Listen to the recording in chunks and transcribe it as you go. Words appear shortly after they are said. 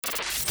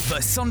The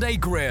Sunday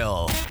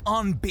Grill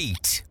on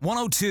Beat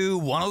 102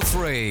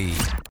 103.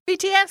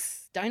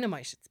 BTS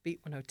Dynamite. It's Beat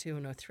 102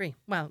 103.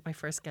 Well, my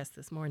first guest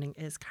this morning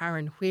is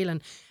Karen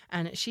Whelan,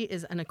 and she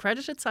is an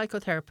accredited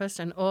psychotherapist,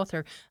 an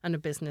author, and a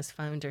business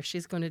founder.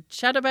 She's going to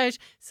chat about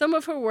some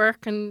of her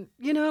work and,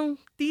 you know,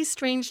 these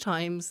strange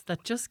times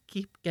that just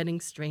keep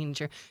getting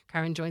stranger.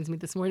 Karen joins me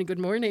this morning. Good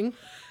morning.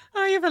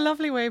 Oh, you have a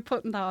lovely way of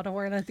putting that,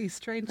 Orla. These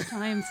strange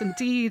times,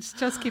 indeed,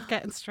 just keep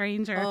getting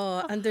stranger.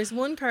 Oh, and there's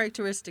one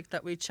characteristic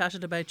that we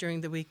chatted about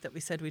during the week that we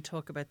said we'd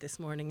talk about this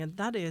morning, and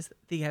that is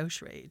the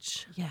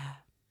outrage.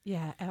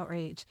 Yeah,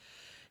 outrage.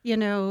 You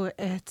know,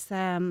 it's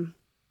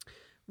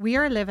we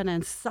are living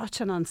in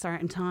such an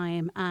uncertain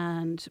time,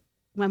 and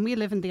when we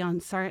live in the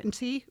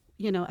uncertainty,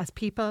 you know, as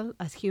people,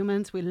 as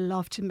humans, we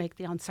love to make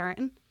the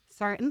uncertain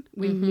certain.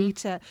 We need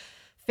to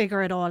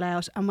figure it all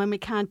out, and when we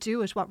can't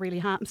do it, what really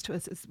happens to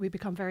us is we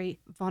become very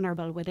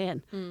vulnerable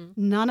within.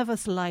 None of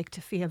us like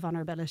to feel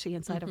vulnerability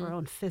inside of our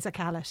own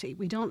physicality.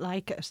 We don't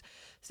like it.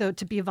 So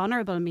to be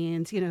vulnerable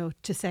means, you know,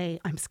 to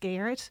say, I'm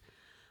scared,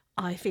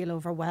 I feel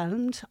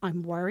overwhelmed,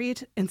 I'm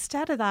worried.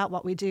 Instead of that,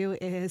 what we do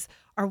is,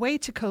 our way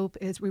to cope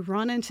is we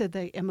run into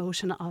the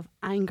emotion of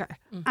anger.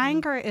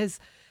 Anger is,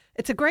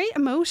 it's a great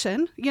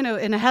emotion, you know,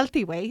 in a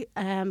healthy way,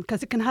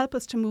 because it can help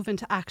us to move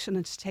into action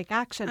and to take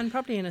action. And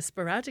probably in a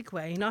sporadic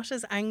way, not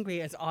as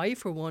angry as I,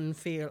 for one,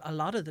 feel a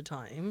lot of the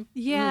time.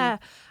 Yeah.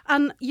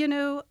 And, you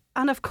know,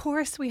 and of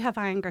course we have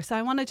anger. So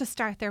I want to just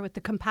start there with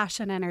the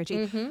compassion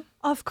energy.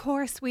 Of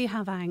course we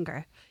have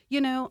anger. You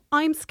know,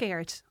 I'm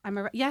scared. I'm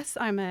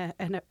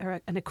an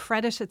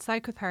accredited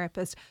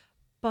psychotherapist,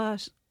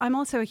 but I'm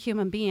also a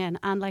human being,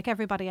 and like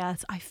everybody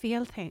else, I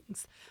feel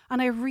things,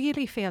 and I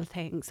really feel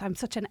things. I'm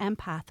such an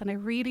empath, and I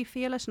really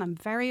feel it, and I'm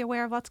very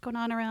aware of what's going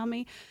on around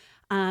me.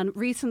 And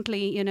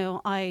recently, you know,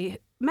 I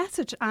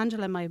messaged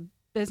Angela, my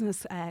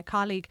business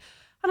colleague,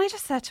 and I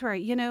just said to her,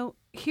 you know,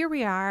 here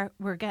we are,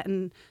 we're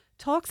getting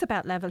talks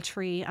about level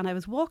 3, and I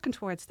was walking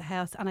towards the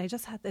house, and I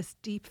just had this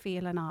deep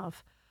feeling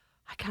of,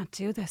 I can't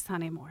do this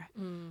anymore.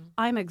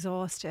 I'm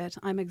exhausted.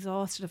 I'm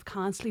exhausted of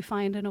constantly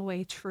finding a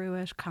way through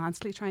it,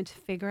 constantly trying to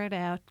figure it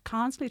out,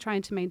 constantly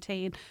trying to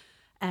maintain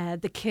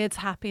the kids'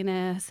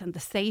 happiness and the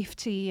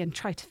safety and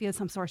try to feel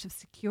some sort of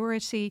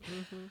security.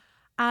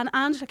 And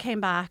Angela came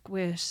back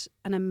with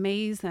an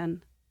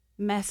amazing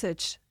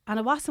message. And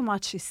it wasn't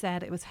what she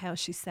said, it was how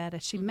she said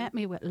it. She met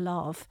me with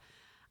love.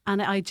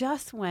 And I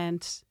just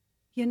went,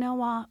 you know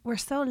what? We're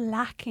so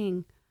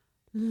lacking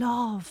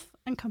love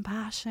and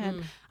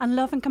compassion, and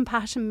love and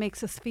compassion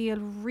makes us feel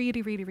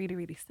really, really, really,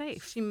 really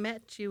safe. She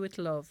met you with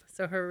love,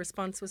 so her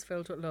response was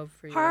filled with love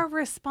for you. Her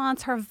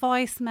response, her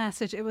voice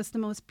message, it was the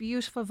most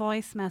beautiful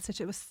voice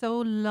message. It was so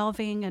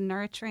loving and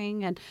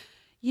nurturing, and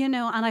you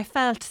know, and I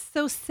felt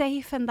so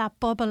safe in that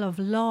bubble of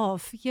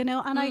love, you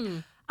know,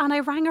 and I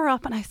rang her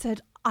up and I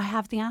said, I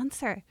have the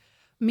answer.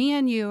 Me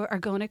and you are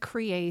going to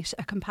create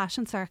a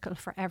compassion circle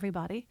for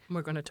everybody.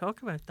 We're going to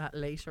talk about that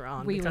later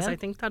on, We because will. I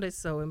think that is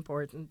so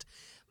important.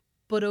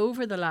 But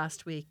over the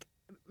last week,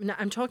 now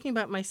I'm talking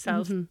about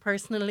myself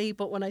personally,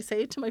 but when I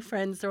say it to my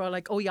friends, they're all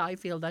like, oh yeah, I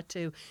feel that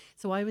too.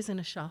 So I was in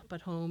a shop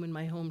at home in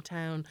my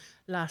hometown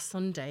last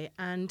Sunday,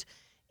 and,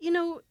 you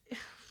know,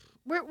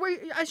 we're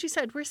as you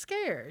said, we're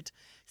scared.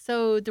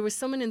 So there was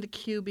someone in the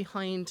queue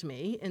behind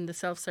me in the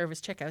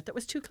self-service checkout that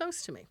was too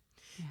close to me.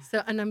 Yeah.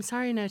 So, and I'm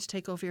sorry now to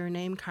take over your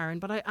name, Karen,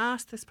 but I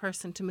asked this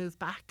person to move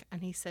back,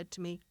 and he said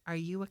to me, are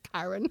you a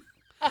Karen?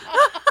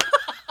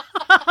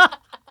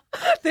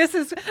 This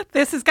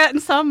is getting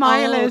some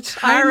mileage.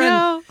 Oh, Karen, I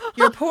know.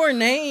 your poor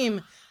name.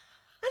 And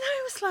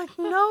I was like,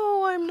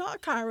 no, I'm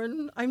not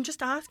Karen. I'm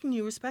just asking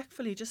you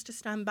respectfully just to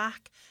stand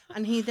back.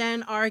 And he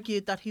then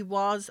argued that he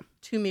was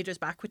 2 meters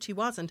back, which he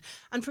wasn't.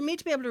 And for me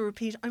to be able to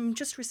repeat, I'm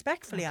just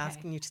respectfully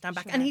asking you to stand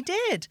back. Sure. And he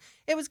did.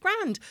 It was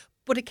grand.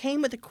 But it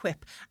came with a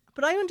quip.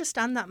 But I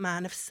understand that,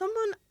 man. If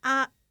someone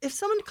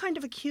kind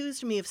of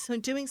accused me of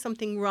doing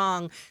something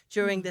wrong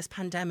during this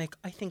pandemic,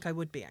 I think I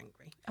would be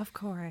angry. Of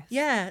course.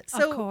 Yeah.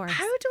 So of course.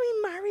 how do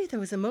we marry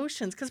those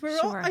emotions? Because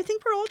I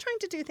think we're all trying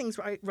to do things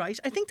right.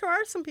 I think there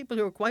are some people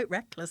who are quite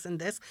reckless in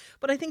this,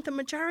 but I think the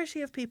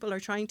majority of people are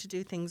trying to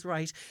do things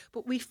right.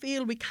 But we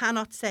feel we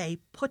cannot say,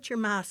 put your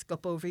mask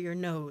up over your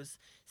nose,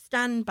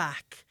 stand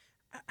back.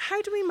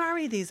 How do we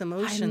marry these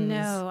emotions? I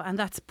know, and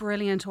that's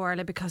brilliant,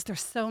 Orla, because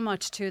there's so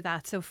much to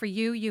that. So for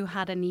you, you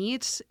had a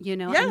need, you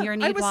know, and your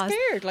need was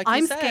scared, like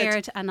I'm you said.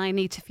 scared and I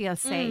need to feel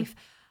safe.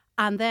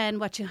 And then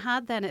what you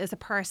had then is a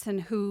person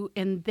who,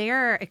 in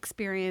their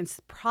experience,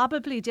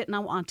 probably did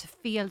not want to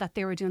feel that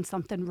they were doing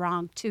something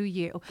wrong to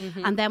you,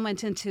 and then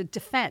went into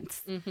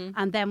defence.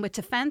 And then with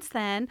defence,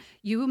 then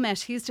you met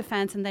his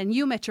defence, and then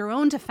you met your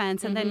own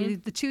defence, and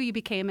then the two you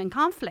became in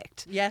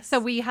conflict. Yes. So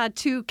we had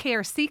two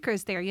care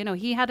seekers there. You know,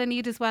 he had a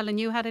need as well, and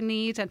you had a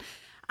need,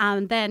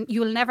 And then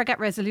you'll never get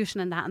resolution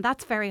in that. And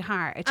that's very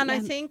hard. And I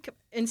think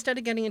instead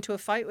of getting into a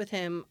fight with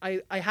him,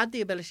 I had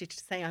the ability to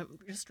say, I'm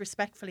just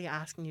respectfully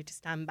asking you to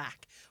stand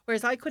back.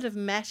 Whereas I could have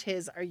met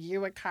his, are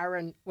you a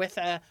Karen, with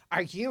a,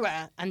 are you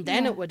a, and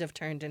then it would have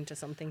turned into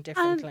something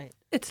differently. And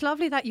it's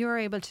lovely that you're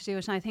able to do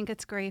it. And I think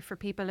it's great for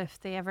people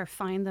if they ever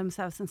find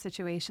themselves in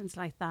situations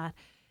like that.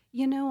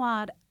 You know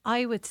what?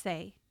 I would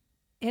say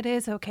it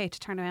is okay to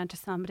turn around to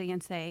somebody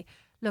and say,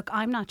 look,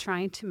 I'm not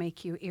trying to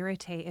make you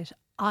irritated.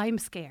 I'm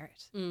scared.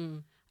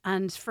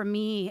 And for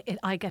me,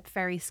 I get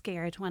very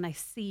scared when I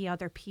see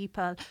other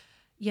people,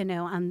 you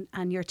know,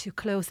 and you're too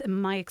close. In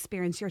my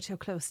experience, you're too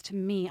close to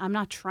me. I'm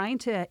not trying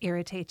to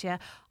irritate you.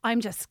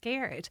 I'm just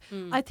scared.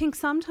 I think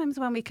sometimes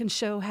when we can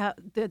show how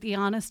the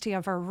honesty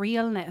of our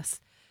realness,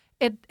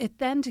 it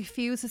then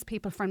diffuses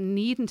people from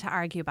needing to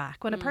argue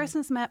back. When a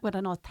person's met with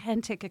an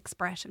authentic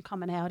expression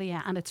coming out of you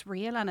and it's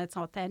real and it's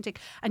authentic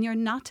and you're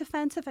not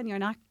defensive and you're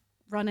not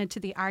run into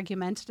the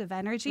argumentative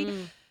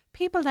energy,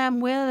 people then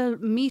will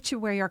meet you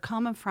where you're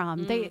coming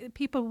from.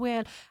 People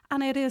will.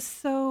 And it is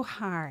so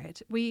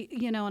hard.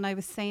 And I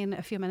was saying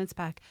a few minutes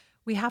back,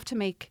 we have to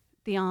make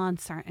the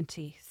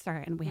uncertainty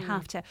certain. We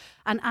have to.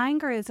 And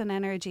anger is an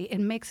energy. It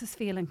makes us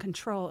feel in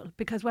control,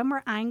 because when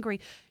we're angry,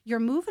 you're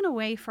moving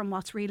away from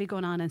what's really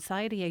going on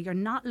inside of you. You're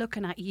not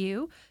looking at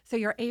you. So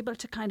you're able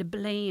to kind of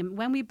blame.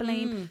 When we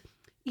blame,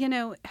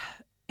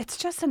 it's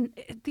just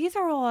these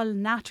are all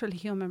natural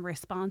human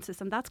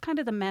responses, and that's kind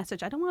of the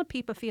message. I don't want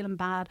people feeling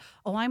bad.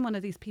 Oh, I'm one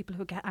of these people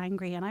who get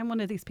angry, and I'm one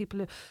of these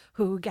people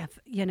who get,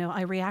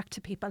 I react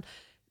to people.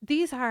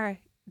 These are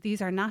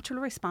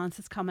natural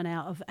responses coming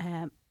out of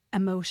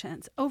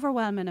emotions,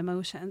 overwhelming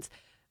emotions.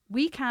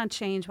 We can't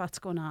change what's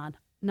going on.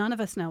 None of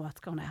us know what's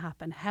going to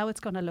happen, how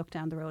it's going to look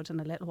down the road in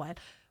a little while.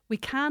 We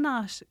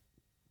cannot.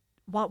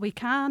 What we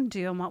can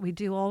do and what we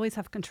do always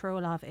have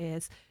control of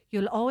is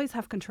you'll always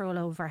have control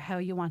over how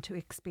you want to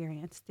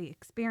experience the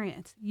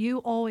experience. You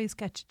always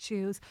get to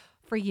choose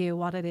for you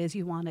what it is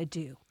you want to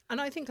do. And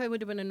I think I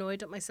would have been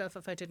annoyed at myself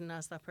if I didn't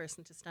ask that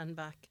person to stand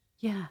back.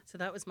 Yeah. So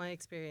that was my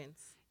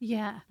experience.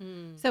 Yeah.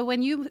 So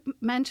when you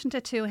mentioned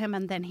it to him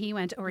and then he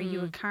went, or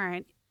you a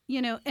Karen,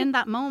 in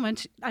that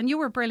moment, and you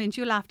were brilliant,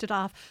 you laughed it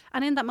off.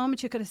 And in that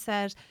moment you could have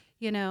said,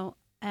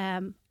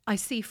 I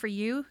see for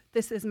you,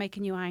 this is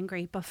making you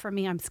angry, but for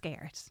me, I'm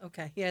scared.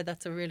 Okay, yeah,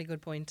 that's a really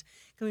good point.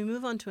 Can we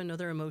move on to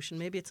another emotion?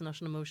 Maybe it's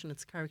not an emotion,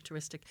 it's a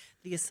characteristic.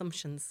 The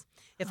assumptions.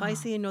 If I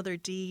see another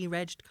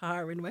D-regged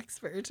car in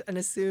Wexford and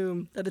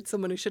assume that it's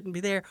someone who shouldn't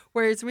be there,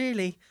 whereas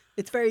really,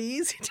 it's very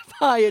easy to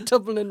buy a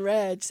Dublin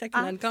Reg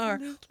second-hand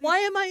car. Why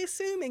am I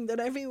assuming that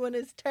everyone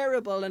is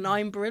terrible and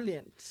I'm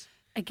brilliant?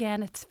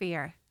 Again, it's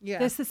fear. Yeah.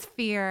 This is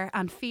fear,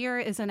 and fear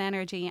is an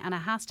energy, and it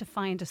has to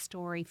find a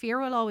story. Fear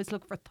will always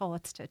look for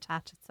thoughts to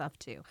attach itself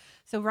to.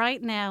 So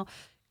right now,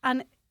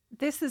 and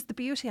this is the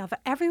beauty of it,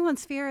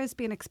 everyone's fear is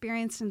being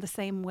experienced in the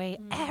same way.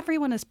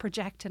 Everyone is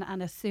projecting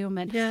and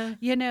assuming. Yeah.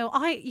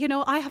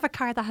 I have a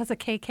car that has a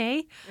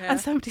KK, and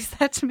somebody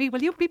said to me,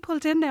 "Will you be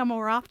pulled in now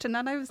more often?"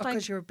 And I was like,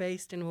 because you're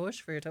based in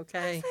Waterford, okay.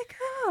 I was like,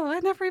 I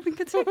never even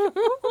considered.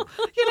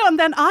 And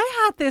then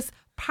I had this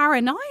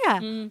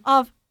paranoia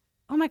of,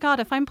 oh my God,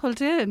 if I'm pulled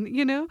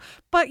in,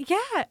 But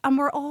yeah, and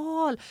we're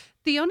all,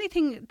 the only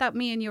thing that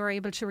me and you are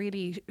able to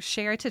really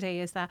share today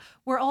is that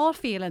we're all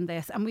feeling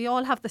this and we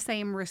all have the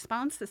same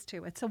responses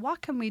to it. So what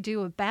can we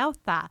do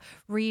about that,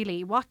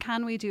 really? What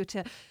can we do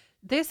to,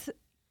 this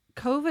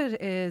COVID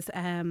is,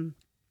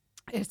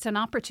 it's an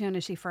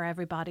opportunity for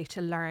everybody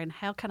to learn,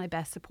 how can I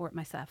best support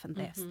myself in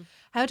this?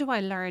 How do I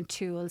learn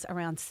tools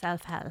around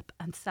self-help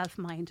and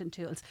self-minding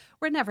tools?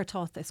 We're never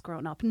taught this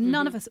growing up.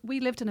 None of us, we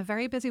lived in a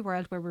very busy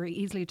world where we were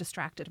easily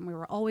distracted and we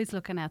were always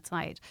looking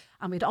outside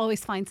and we'd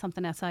always find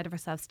something outside of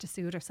ourselves to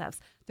soothe ourselves.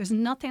 There's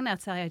nothing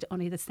outside,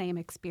 only the same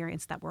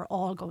experience that we're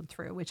all going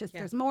through, which is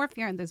there's more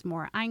fear and there's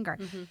more anger.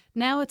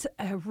 Now it's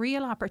a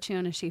real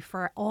opportunity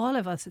for all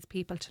of us as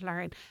people to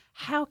learn,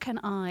 how can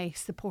I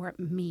support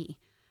me?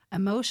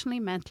 Emotionally,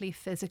 mentally,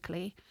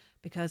 physically,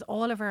 because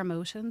all of our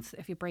emotions,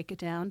 if you break it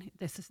down,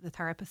 this is the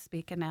therapist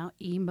speaking now,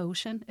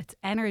 emotion, it's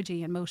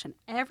energy in motion.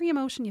 Every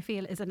emotion you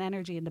feel is an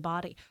energy in the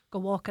body. Go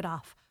walk it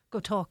off. Go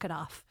talk it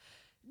off.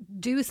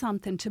 Do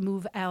something to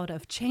move out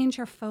of. Change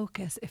your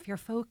focus. If you're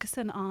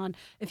focusing on,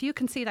 if you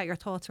can see that your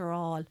thoughts are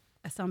all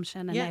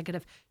assumption and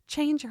negative,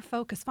 change your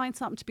focus. Find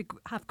something to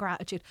have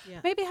gratitude.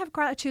 Maybe have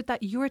gratitude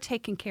that you're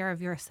taking care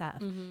of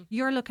yourself.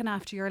 You're looking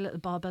after your little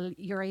bubble.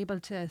 You're able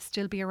to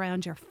still be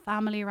around your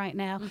family right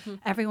now.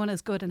 Everyone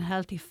is good and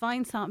healthy.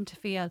 Find something to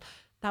feel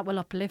that will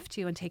uplift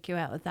you and take you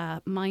out of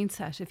that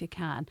mindset if you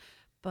can.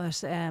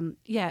 But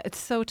it's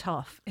so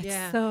tough.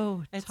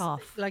 It's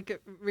tough. Like,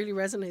 it really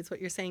resonates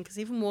what you're saying, because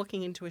even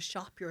walking into a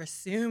shop, you're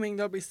assuming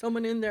there'll be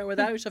someone in there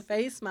without a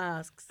face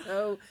mask.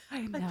 So,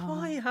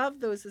 why have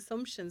those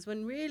assumptions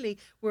when really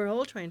we're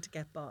all trying to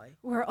get by?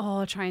 We're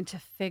all trying to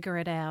figure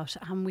it out,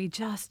 and we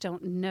just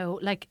don't know.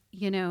 Like,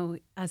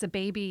 as a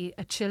baby,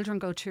 children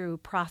go through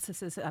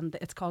processes, and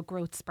it's called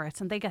growth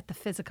spurts, and they get the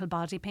physical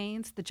body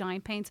pains, the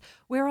giant pains.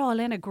 We're all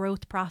in a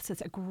growth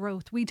process, a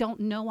growth. We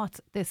don't know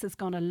what this is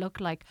going to look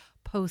like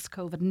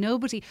post-COVID.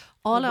 Nobody,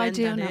 all I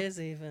do know is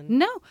even.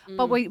 No,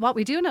 but what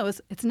we do know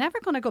is it's never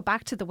going to go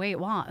back to the way it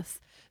was.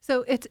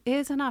 So it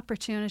is an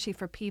opportunity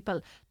for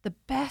people. The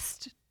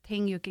best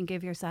thing you can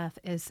give yourself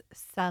is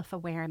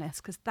self-awareness,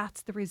 because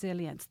that's the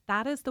resilience.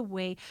 That is the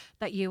way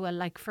that you will,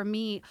 like for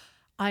me,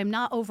 I'm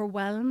not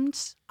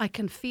overwhelmed. I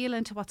can feel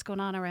into what's going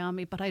on around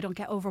me, but I don't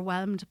get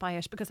overwhelmed by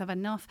it because I have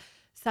enough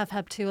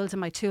self-help tools in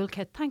my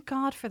toolkit. Thank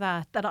God for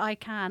that I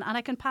can. And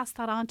I can pass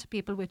that on to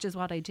people, which is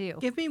what I do.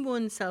 Give me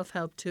one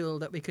self-help tool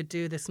that we could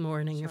do this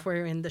morning if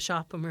we're in the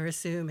shop and we're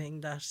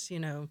assuming that, you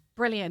know.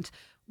 Brilliant.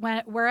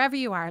 Wherever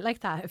you are, like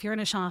that, if you're in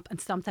a shop and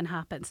something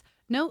happens,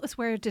 notice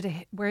where's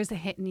it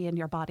hitting you in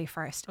your body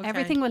first. Okay.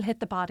 Everything will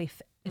hit the body.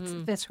 It's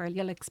visceral.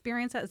 You'll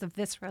experience it as a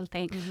visceral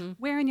thing. Mm-hmm.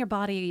 Where in your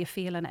body are you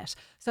feeling it?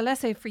 So let's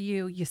say for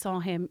you saw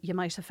him, you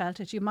might have felt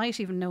it. You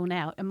might even know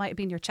now. It might have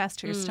been your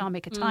chest or your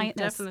stomach, a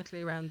tightness.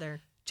 Definitely around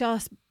there.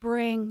 Just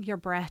bring your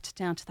breath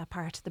down to that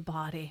part of the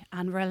body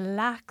and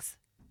relax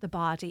the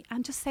body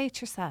and just say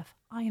to yourself,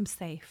 I am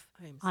safe.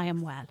 I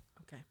am well.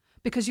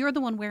 Because you're the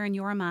one wearing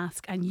your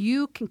mask and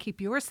you can keep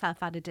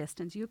yourself at a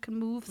distance. You can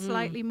move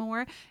slightly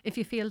more if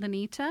you feel the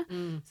need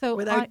to. So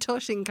without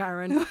touching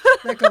Karen.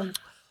 They're going,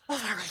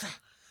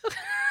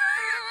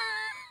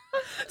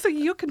 So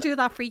you can do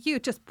that for you.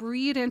 Just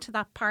breathe into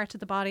that part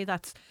of the body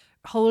that's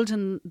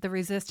holding the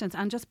resistance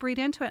and just breathe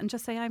into it and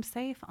just say, I'm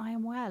safe, I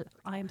am well,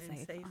 I am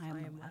safe, I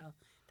am well.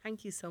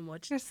 Thank you so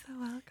much. You're so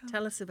welcome.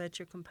 Tell us about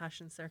your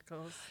compassion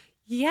circles.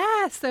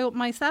 Yeah, so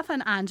myself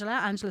and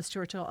Angela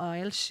Stewart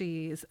Oil,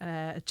 she's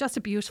just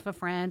a beautiful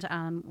friend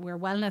and we're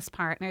wellness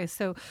partners.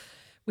 So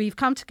we've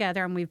come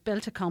together and we've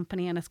built a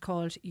company and it's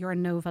called Your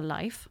Nova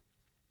Life.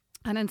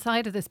 And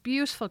inside of this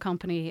beautiful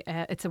company,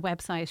 it's a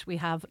website. We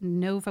have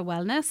Nova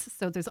Wellness,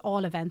 so there's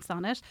all events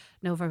on it.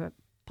 Nova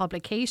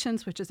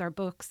Publications, which is our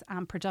books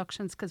and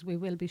productions, because we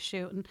will be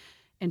shooting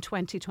in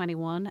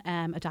 2021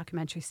 a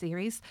documentary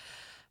series.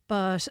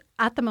 But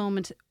at the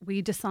moment,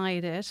 we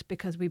decided,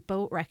 because we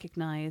both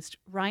recognised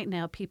right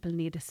now people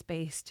need a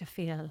space to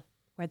feel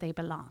where they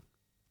belong.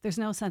 There's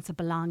no sense of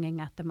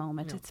belonging at the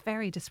moment. No. It's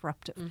very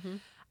disruptive. Mm-hmm.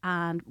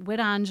 And with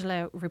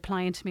Angela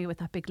replying to me with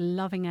that big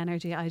loving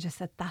energy, I just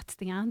said, that's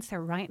the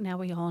answer. Right now,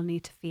 we all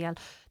need to feel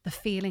the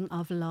feeling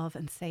of love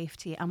and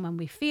safety. And when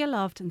we feel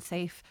loved and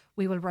safe,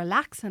 we will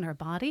relax in our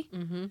body.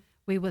 Mm-hmm.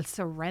 We will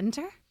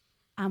surrender.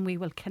 And we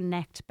will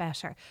connect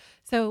better.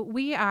 So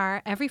we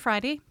are every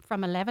Friday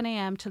from 11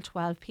 a.m. till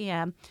 12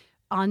 p.m.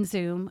 on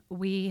Zoom.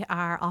 We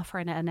are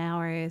offering an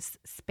hour's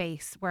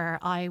space where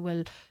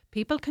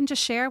people can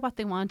just share what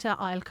they want to.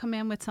 I'll come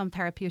in with some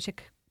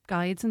therapeutic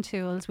guides and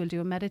tools. We'll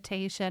do a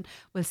meditation.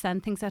 We'll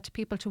send things out to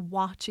people to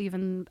watch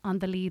even on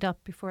the lead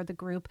up before the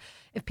group.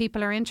 If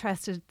people are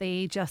interested,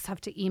 they just have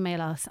to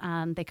email us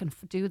and they can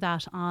do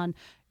that on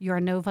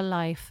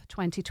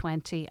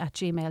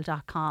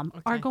yournovalife2020@gmail.com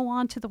or go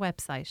on to the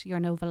website,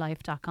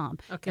 yournovalife.com.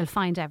 Okay. You'll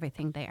find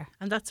everything there.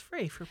 And that's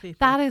free for people?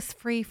 That is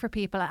free for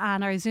people.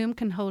 And our Zoom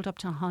can hold up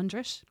to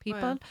 100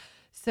 people. Wow.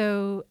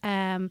 So,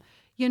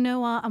 you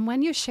know what? And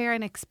when you share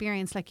an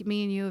experience like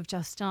me and you have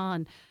just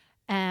done,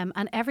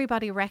 and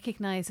everybody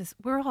recognises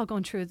we're all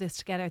going through this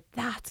together,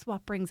 that's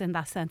what brings in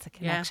that sense of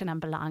connection and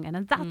belonging.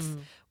 And that's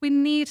we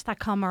need that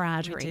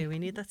camaraderie. We do. We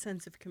need that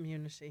sense of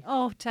community.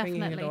 Oh, definitely.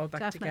 Bringing it all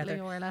back together.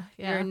 Orla.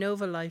 Yeah. You're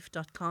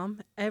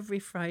novalife.com every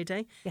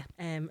Friday. Yeah.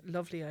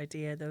 Lovely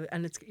idea, though.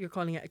 And you're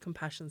calling it a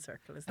compassion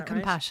circle, is that right? A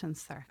compassion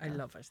circle. I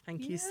love it.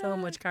 Thank you so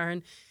much,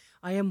 Karen.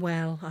 I am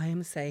well. I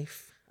am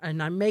safe.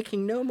 And I'm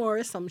making no more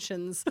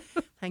assumptions.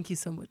 Thank you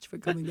so much for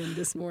coming in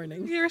this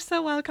morning. You're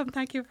so welcome.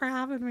 Thank you for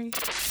having me.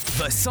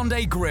 The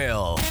Sunday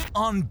Grill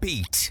on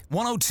Beat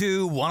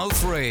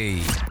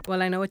 102-103.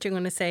 Well, I know what you're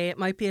going to say. It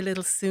might be a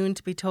little soon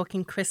to be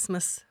talking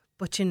Christmas,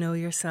 but you know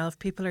yourself,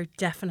 people are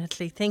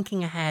definitely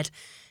thinking ahead,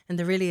 and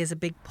there really is a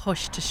big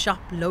push to shop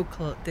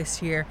local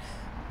this year.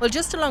 Well,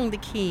 just along the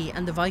quay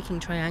and the Viking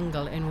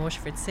Triangle in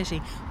Waterford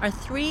City are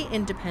 3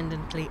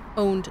 independently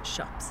owned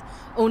shops,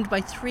 owned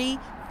by 3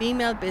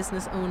 female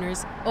business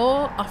owners,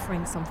 all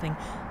offering something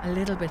a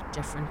little bit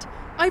different.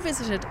 I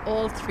visited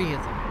all 3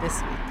 of them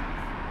this week.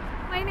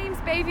 My name's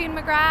Bavian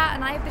McGrath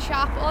and I have the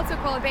shop also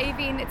called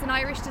Bavian. It's an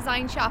Irish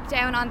design shop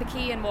down on the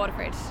quay in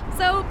Waterford.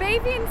 So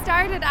Bavian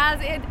started as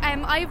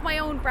I have my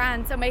own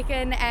brand, so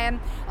making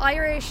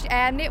Irish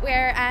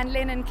knitwear and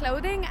linen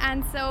clothing,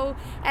 and so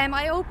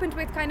I opened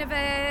with kind of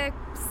a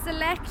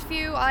select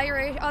few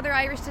other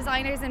Irish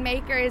designers and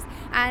makers,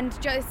 and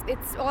just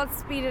it's all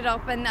speeded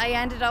up, and I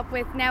ended up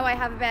with now I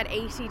have about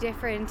 80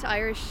 different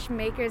Irish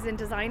makers and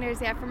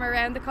designers from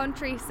around the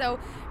country. So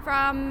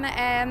from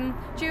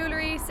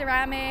jewellery,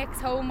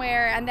 ceramics,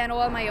 homeware, and then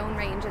all my own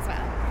range as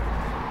well.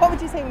 What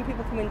would you say when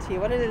people come into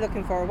you? What are they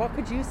looking for? What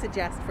could you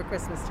suggest for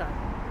Christmas time?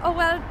 Oh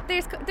well,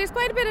 there's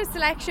quite a bit of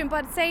selection,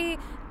 but say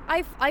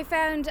I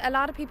found a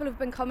lot of people who've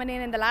been coming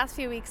in the last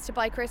few weeks to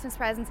buy Christmas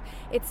presents.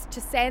 It's to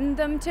send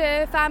them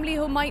to family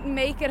who mightn't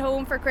make it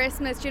home for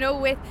Christmas, you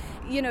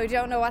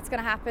don't know what's going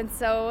to happen.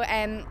 So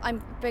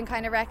I've been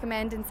kind of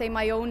recommending, say,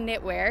 my own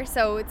knitwear,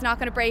 so it's not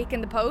going to break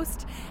in the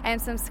post,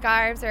 and some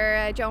scarves or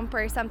a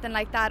jumper or something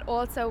like that.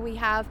 Also, we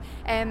have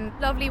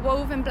lovely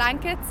woven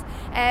blankets,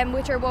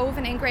 which are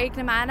woven in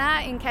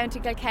Graignamanagh in County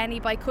Kilkenny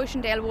by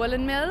Cushendale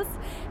Woolen Mills.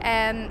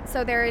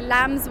 So they're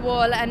lamb's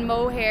wool and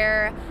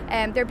mohair.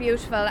 They're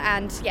beautiful,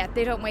 and yeah,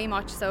 they don't weigh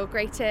much, so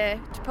great to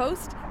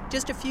post.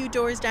 Just a few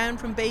doors down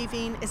from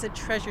Bayveen is a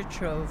treasure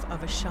trove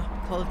of a shop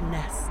called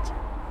Nest.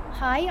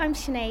 Hi, I'm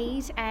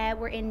Sinead.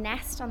 We're in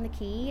Nest on the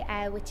Quay,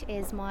 which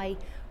is my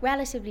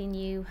relatively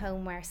new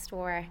homeware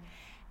store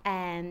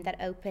that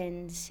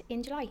opened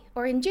in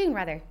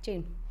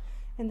June.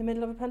 In the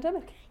middle of a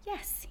pandemic?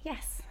 Yes.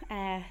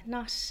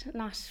 Not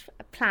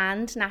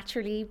planned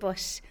naturally,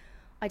 but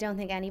I don't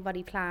think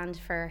anybody planned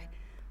for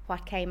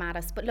what came at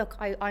us. But look,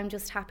 I'm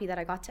just happy that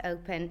I got to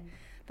open,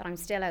 that I'm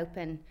still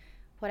open.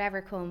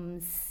 Whatever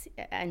comes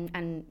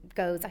and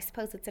goes, I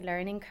suppose it's a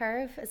learning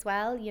curve as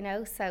well,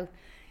 so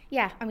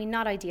yeah, I mean,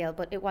 not ideal,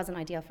 but it wasn't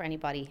ideal for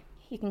anybody.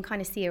 You can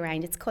kind of see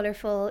around, it's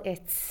colourful,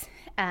 it's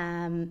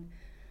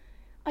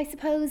I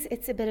suppose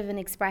it's a bit of an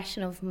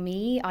expression of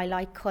me. I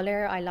like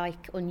colour, I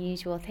like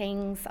unusual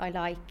things, I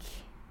like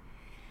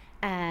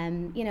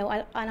and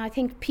I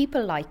think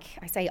people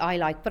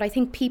but I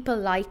think people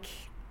like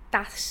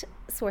that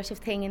sort of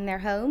thing in their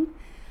home.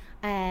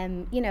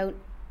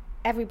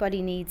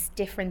 Everybody needs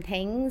different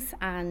things,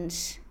 and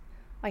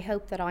I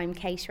hope that I'm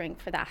catering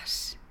for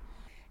that.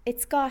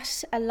 It's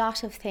got a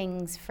lot of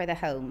things for the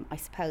home, I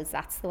suppose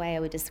that's the way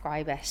I would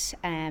describe it.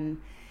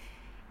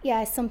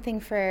 Something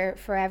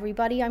for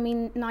everybody. I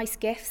mean, nice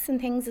gifts and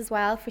things as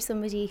well for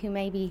somebody who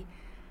maybe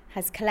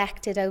has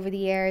collected over the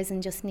years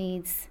and just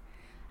needs,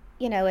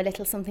 a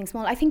little something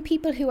small. I think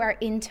people who are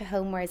into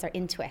homewares are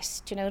into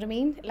it. Do you know what I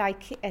mean?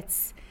 Like,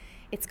 it's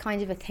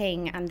kind of a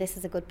thing, and this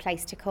is a good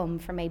place to come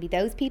for maybe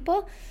those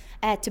people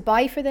to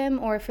buy for them,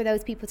 or for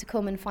those people to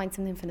come and find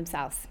something for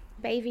themselves.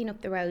 Bayveen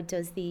up the road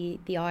does the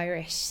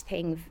Irish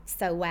thing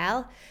so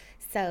well,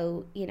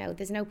 so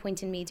there's no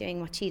point in me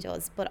doing what she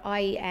does, but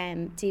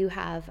I do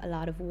have a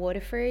lot of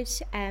Waterford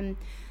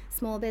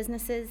small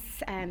businesses,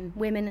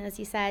 women, as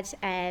you said,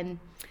 so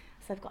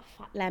I've got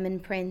Fat Lemon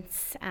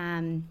Prints,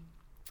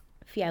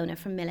 Fiona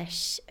from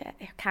Millish,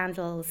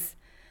 candles,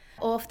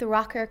 Off the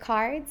Rocker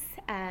cards,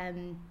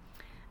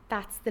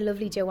 that's the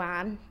lovely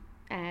Joanne.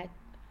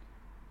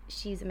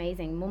 She's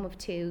amazing,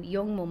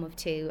 young mum of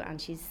two, and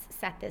she's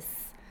set this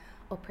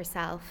up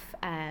herself.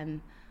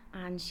 And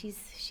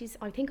she's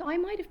I think I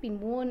might have been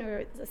one,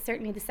 or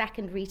certainly the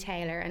second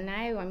retailer. And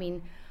now, I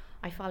mean,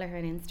 I follow her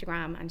on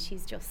Instagram, and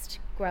she's just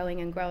growing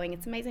and growing.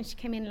 It's amazing. She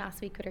came in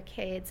last week with her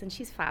kids, and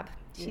she's fab.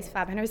 She's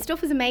fab, and her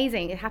stuff is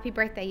amazing. Happy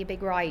birthday, you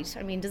big ride.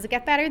 I mean, does it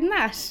get better than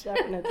that?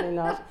 Definitely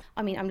not.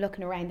 I mean, I'm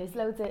looking around. There's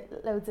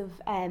loads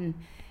of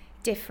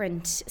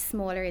different,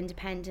 smaller,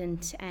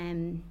 independent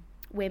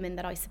women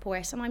that I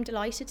support, and I'm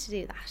delighted to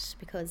do that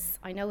because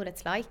I know what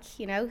it's like.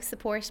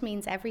 Support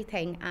means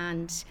everything,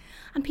 and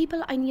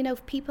people,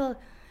 if people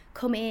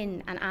come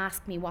in and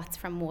ask me what's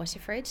from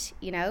Waterford,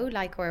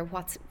 or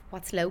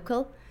what's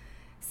local,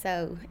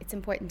 so it's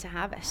important to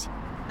have it.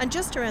 And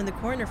just around the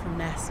corner from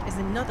Nest is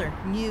another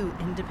new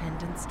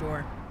independent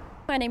store.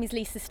 My name is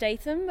Lisa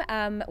Statham.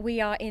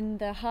 We are in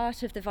the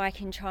heart of the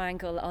Viking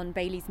Triangle on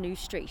Bailey's New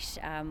Street,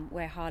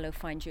 where Harlow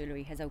Fine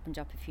Jewellery has opened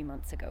up a few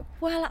months ago.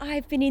 Well,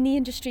 I've been in the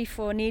industry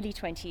for nearly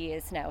 20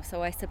 years now,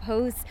 so I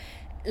suppose,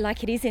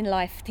 like it is in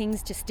life,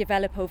 things just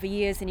develop over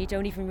years and you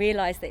don't even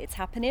realise that it's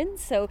happening.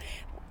 So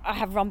I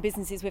have run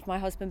businesses with my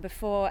husband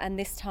before, and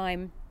this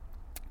time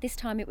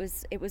it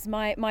was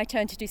my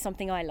turn to do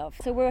something I love.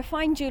 So we're a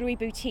fine jewellery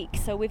boutique,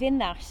 so within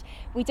that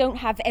we don't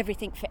have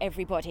everything for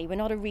everybody. We're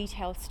not a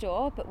retail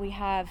store, but we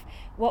have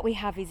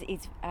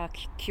is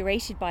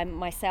curated by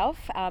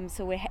myself,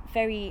 so we're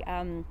very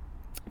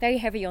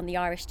heavy on the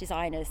Irish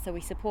designers, so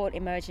we support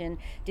emerging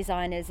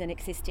designers and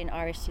existing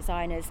Irish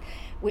designers,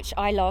 which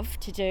I love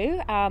to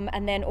do,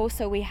 and then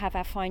also we have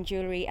our fine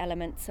jewellery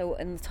element. So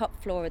on the top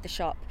floor of the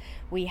shop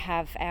we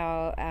have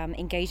our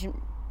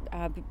engagement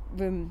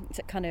room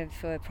kind of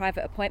for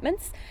private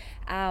appointments,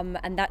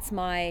 and that's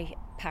my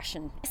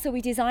passion. So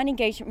we design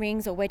engagement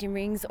rings or wedding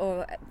rings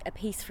or a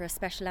piece for a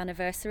special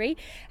anniversary,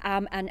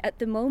 and at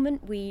the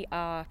moment we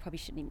are, probably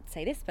shouldn't even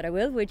say this, but I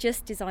will, we're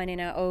just designing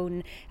our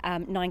own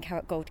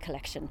 9-carat gold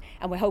collection,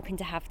 and we're hoping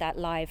to have that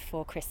live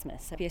for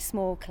Christmas. It'll be a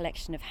small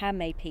collection of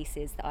handmade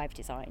pieces that I've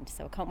designed,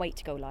 so I can't wait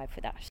to go live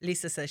with that.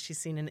 Lisa says she's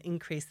seen an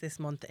increase this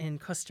month in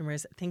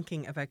customers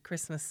thinking about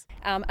Christmas.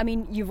 I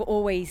mean,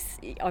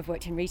 I've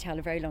worked in retail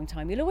a very long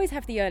time, you'll always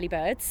have the early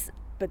birds,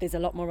 but there's a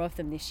lot more of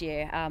them this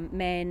year.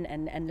 Men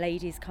and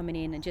ladies coming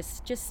in and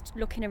just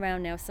looking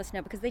around now, sussing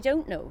out, because they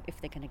don't know if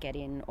they're going to get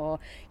in, or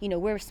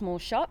we're a small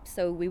shop,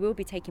 so we will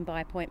be taking by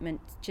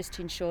appointment just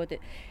to ensure that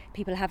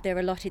people have their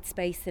allotted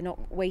space. They're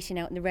not waiting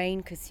out in the rain,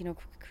 because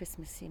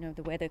Christmas,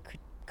 the weather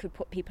could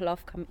put people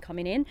off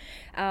coming in.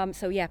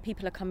 So yeah,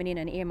 people are coming in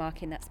and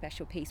earmarking that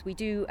special piece. We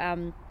do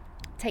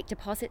take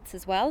deposits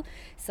as well.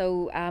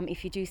 So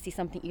if you do see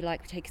something you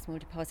like, we take a small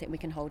deposit and we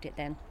can hold it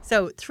then.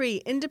 So 3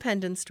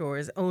 independent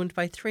stores owned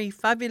by 3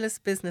 fabulous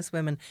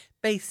businesswomen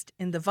based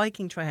in the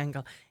Viking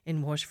Triangle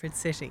in Waterford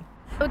City.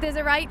 So there's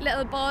a right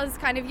little buzz,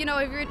 kind of,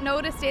 I've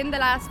noticed in the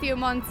last few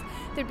months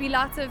there'd be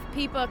lots of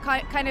people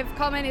kind of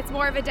coming. It's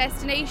more of a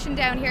destination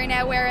down here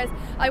now, whereas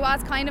I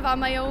was kind of on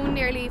my own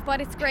nearly,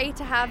 but it's great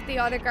to have the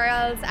other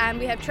girls, and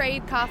we have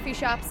trade coffee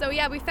shops. So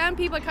yeah, we found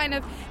people kind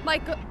of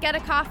might get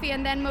a coffee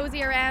and then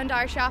mosey around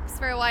our shops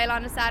for a while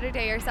on a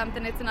Saturday or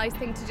something. It's a nice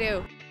thing to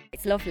do.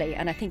 It's lovely,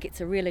 and I think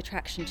it's a real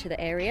attraction to the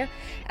area,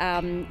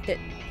 that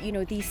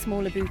these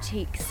smaller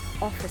boutiques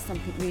offer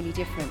something really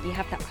different. You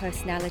have that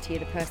personality of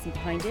the person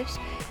behind it,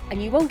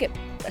 and you won't get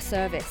a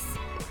service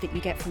that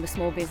you get from a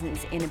small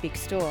business in a big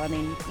store. I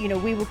mean,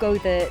 we will go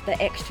the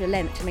extra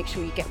length to make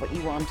sure you get what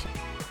you want.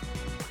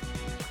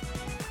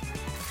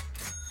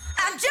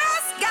 I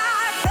just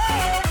got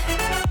paid.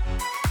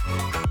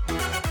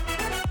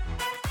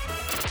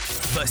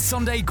 The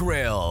Sunday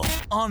Grill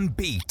on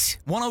Beat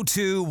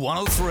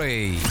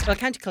 102-103. Well,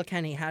 County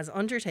Kilkenny has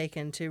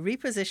undertaken to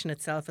reposition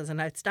itself as an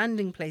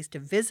outstanding place to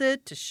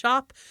visit, to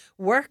shop,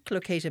 work,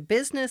 locate a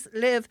business,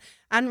 live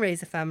and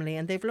raise a family.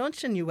 And they've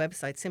launched a new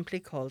website simply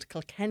called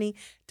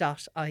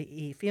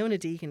kilkenny.ie. Fiona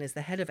Deegan is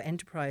the head of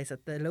enterprise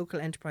at the local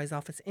enterprise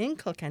office in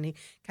Kilkenny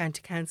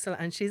County Council,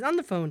 and she's on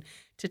the phone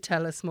to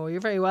tell us more. You're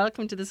very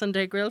welcome to the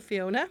Sunday Grill,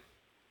 Fiona.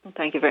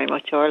 Thank you very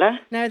much, Orla.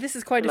 Now, this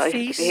is quite Delighted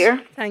a feat. to be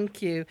here.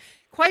 Thank you.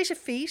 Quite a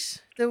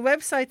feat. The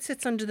website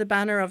sits under the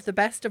banner of the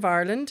Best of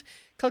Ireland.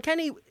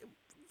 Kilkenny,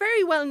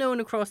 very well known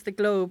across the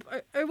globe.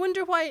 I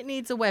wonder why it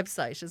needs a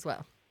website as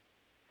well.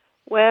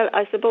 Well,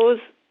 I suppose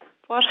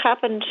what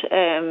happened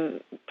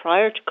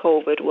prior to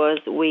COVID was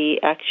we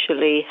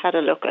actually had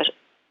a look at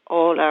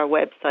all our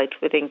websites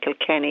within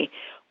Kilkenny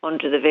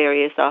under the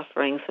various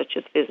offerings, such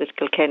as Visit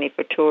Kilkenny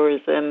for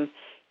tourism,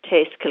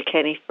 Taste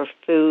Kilkenny for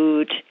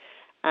food,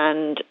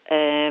 and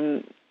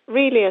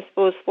really, I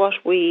suppose what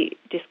we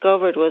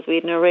discovered was we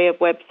had an array of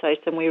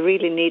websites, and we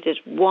really needed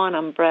one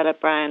umbrella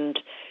brand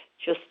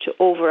just to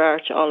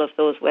overarch all of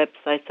those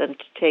websites and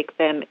to take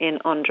them in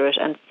under it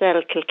and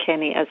sell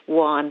Kilkenny as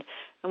one.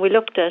 And we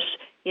looked at,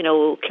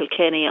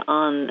 Kilkenny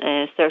on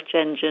search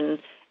engines,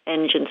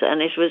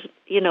 and it was,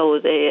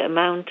 the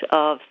amount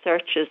of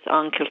searches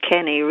on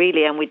Kilkenny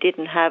really, and we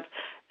didn't have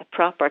a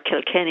proper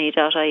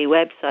kilkenny.ie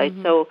website.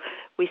 Mm-hmm. So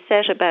we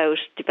set about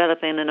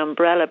developing an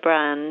umbrella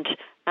brand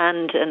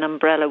and an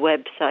umbrella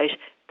website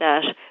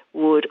that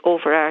would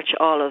overarch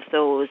all of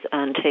those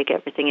and take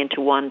everything into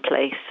one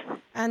place.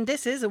 And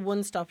this is a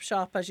one-stop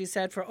shop, as you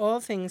said, for all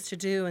things to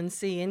do and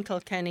see in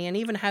Kilkenny, and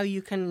even how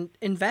you can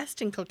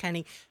invest in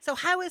Kilkenny. So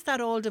how is that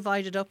all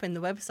divided up in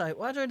the website?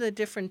 What are the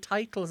different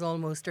titles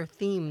almost, or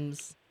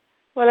themes?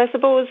 Well, I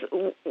suppose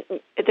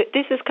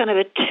this is kind of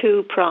a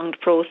two-pronged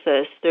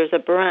process. There's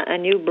a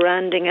new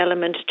branding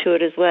element to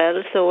it as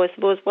well. So I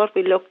suppose what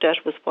we looked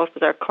at was what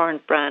was our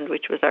current brand,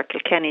 which was our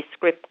Kilkenny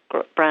script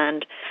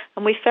brand.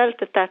 And we felt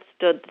that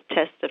stood the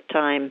test of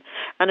time.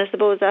 And I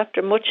suppose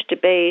after much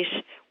debate,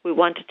 we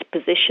wanted to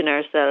position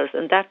ourselves.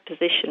 And that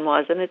position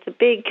was, and it's a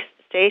big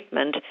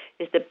statement,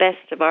 is the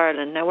best of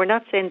Ireland. Now, we're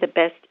not saying the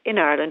best in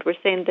Ireland.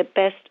 We're saying the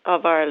best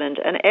of Ireland.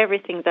 And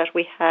everything that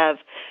we have,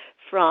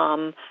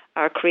 from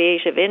our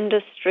creative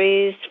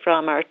industries,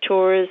 from our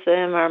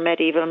tourism, our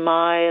medieval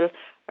mile,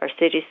 our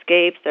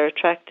cityscapes, our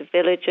attractive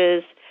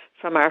villages,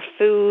 from our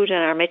food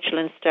and our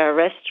Michelin star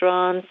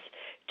restaurants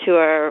to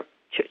our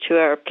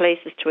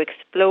places to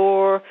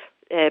explore,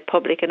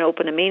 public and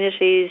open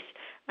amenities,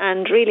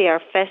 and really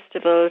our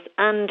festivals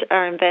and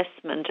our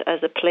investment as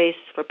a place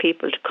for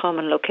people to come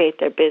and locate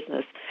their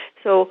business.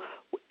 So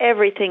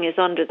everything is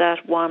under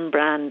that one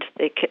brand,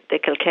 the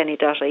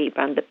Kilkenny.ie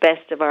brand, the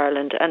best of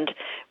Ireland. And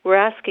we're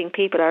asking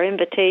people, our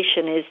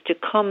invitation is to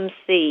come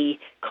see,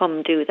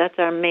 come do. That's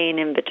our main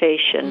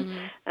invitation.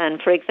 Mm-hmm.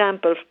 And for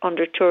example,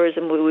 under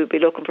tourism, we will be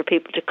looking for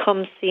people to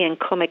come see and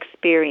come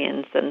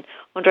experience. And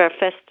under our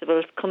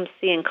festivals, come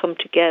see and come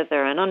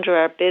together. And under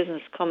our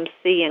business, come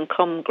see and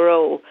come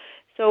grow.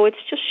 So it's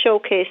just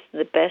showcasing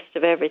the best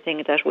of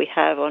everything that we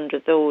have under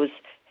those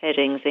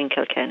headings in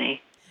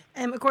Kilkenny.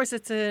 Of course,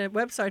 it's a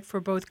website for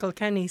both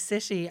Kilkenny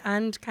City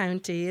and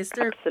County. Is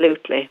there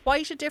absolutely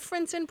quite a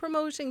difference in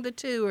promoting the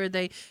two, or are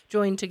they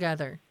joined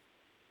together?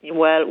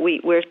 Well,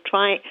 we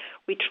try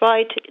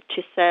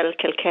to sell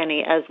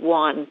Kilkenny as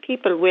one.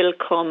 People will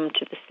come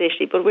to the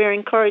city, but we're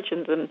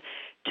encouraging them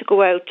to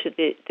go out to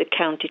the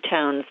county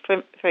towns.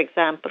 For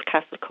example,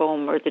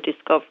 Castlecombe or the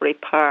Discovery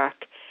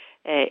Park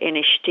in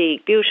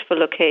Ishtig, beautiful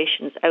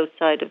locations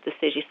outside of the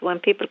city. So when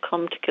people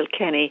come to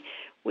Kilkenny,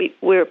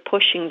 we're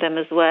pushing them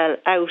as well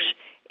out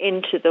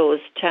into those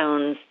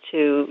towns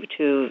to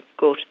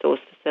go to those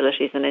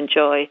facilities and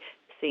enjoy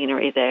the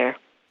scenery there.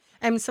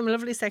 some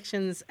lovely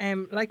sections,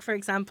 like for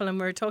example, and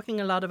we're talking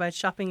a lot about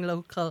shopping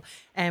local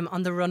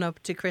on the run up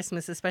to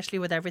Christmas, especially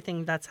with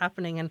everything that's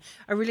happening, and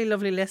a really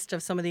lovely list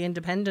of some of the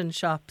independent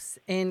shops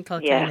in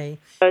Kilkenny.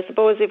 Yeah. I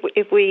suppose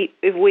if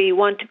we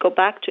want to go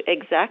back to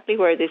exactly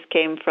where this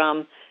came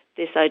from,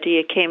 this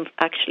idea came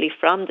actually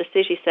from the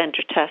City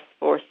Centre Task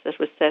Force that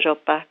was set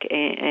up back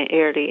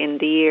early in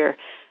the year.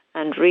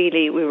 And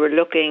really we were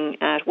looking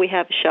at, we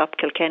have Shop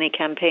Kilkenny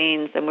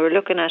campaigns, and we were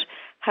looking at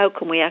how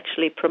can we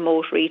actually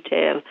promote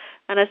retail.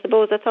 And I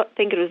suppose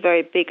think it was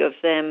very big of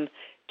them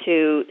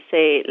to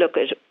say, look,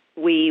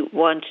 we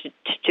want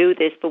to do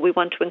this, but we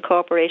want to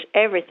incorporate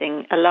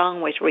everything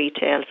along with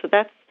retail. So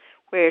that's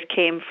where it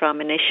came from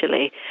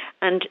initially.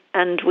 And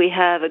we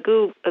have a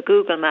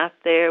Google map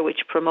there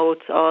which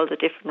promotes all the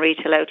different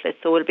retail outlets.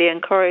 So we'll be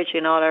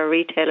encouraging all our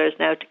retailers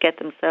now to get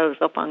themselves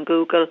up on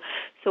Google.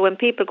 So when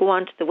people go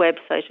onto the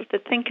website, if they're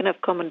thinking of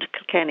coming to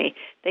Kilkenny,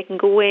 they can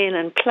go in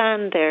and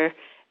plan their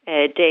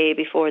day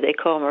before they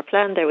come, or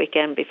plan their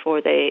weekend before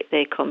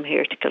they come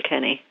here to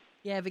Kilkenny.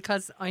 Yeah,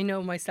 because I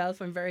know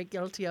myself, I'm very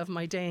guilty of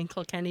my day in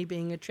Kilkenny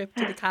being a trip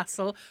to the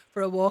castle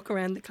for a walk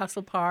around the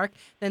castle park.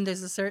 Then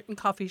there's a certain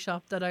coffee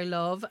shop that I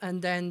love,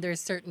 and then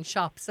there's certain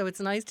shops. So it's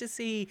nice to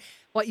see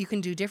what you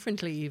can do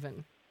differently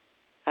even.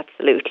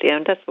 Absolutely,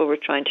 and that's what we're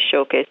trying to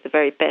showcase, the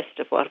very best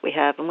of what we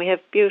have. And we have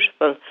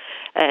beautiful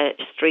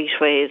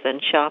streetways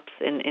and shops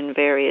in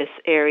various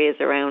areas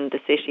around the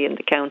city and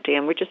the county,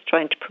 and we're just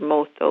trying to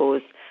promote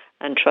those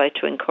and try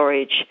to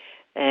encourage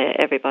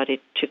everybody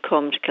to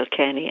come to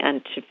Kilkenny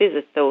and to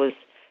visit those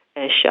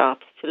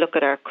shops, to look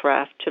at our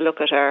craft, to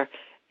look at our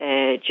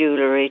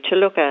jewellery, to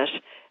look at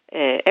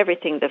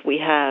everything that we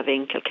have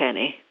in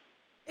Kilkenny.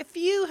 If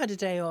you had a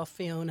day off,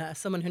 Fiona, as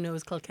someone who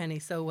knows Kilkenny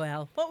so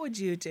well, what would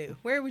you do?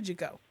 Where would you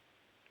go?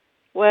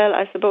 Well,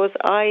 I suppose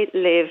I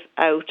live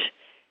out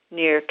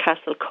near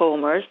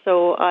Castlecomer,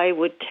 so I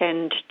would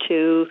tend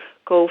to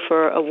go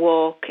for a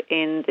walk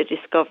in the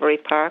Discovery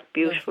Park,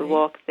 beautiful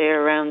walk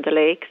there around the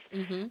lakes.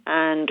 Mm-hmm.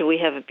 And we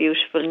have a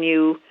beautiful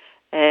new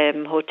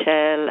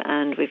hotel,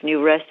 and we've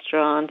new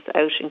restaurants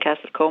out in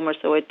Castlecomer,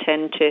 so I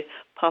tend to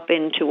pop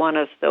into one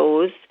of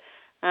those.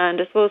 And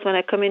I suppose when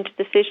I come into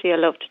the city, I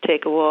love to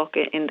take a walk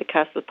in the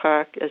Castle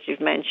Park, as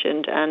you've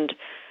mentioned, and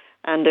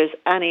there's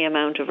any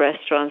amount of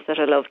restaurants that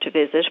I love to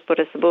visit. But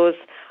I suppose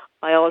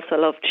I also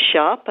love to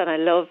shop, and I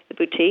love the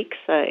boutiques.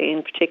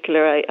 In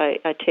particular,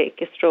 I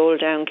take a stroll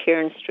down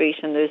Kieran Street,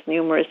 and there's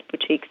numerous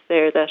boutiques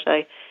there that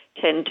I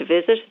tend to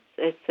visit.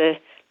 It's a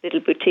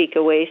little boutique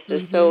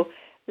oasis, mm-hmm. So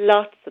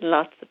lots and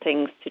lots of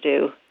things to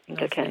do in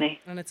Kilkenny.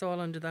 And it's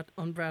all under that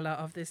umbrella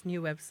of this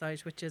new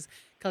website, which is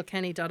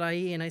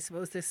kilkenny.ie. And I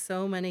suppose there's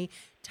so many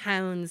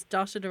towns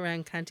dotted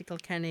around County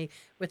Kilkenny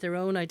with their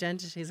own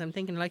identities. I'm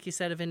thinking, like you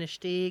said, of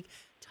Inistioge,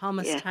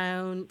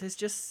 Thomastown. Yeah. There's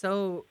just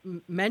so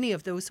many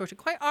of those sort of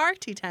quite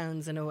arty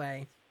towns in a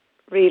way.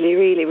 Really,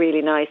 really,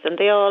 really nice. And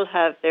they all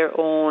have their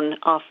own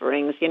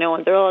offerings,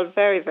 and they're all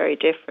very, very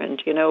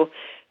different,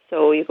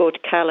 So you go to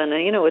Callan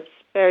and, it's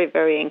very,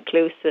 very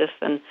inclusive,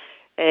 and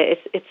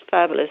it's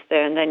fabulous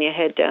there. And then you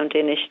head down to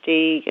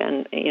Inistioge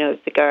and,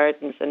 the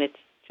gardens, and it's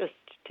just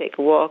take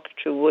a walk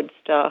through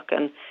Woodstock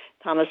and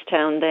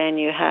Thomastown. Then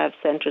you have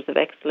centres of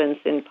excellence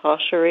in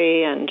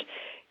pottery, and,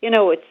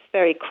 it's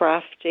very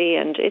crafty,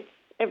 and it's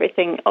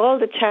everything. All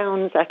the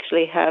towns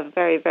actually have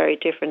very, very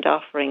different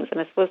offerings, and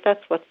I suppose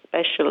that's what's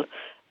special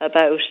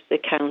about the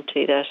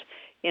county, that,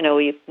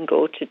 you can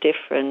go to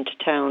different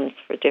towns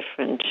for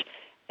different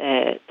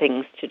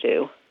things to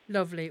do.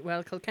 Lovely.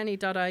 Well,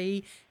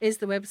 kilkenny.ie is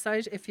the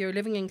website if you're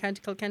living in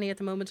County Kilkenny at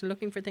the moment and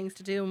looking for things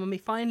to do. And when we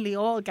finally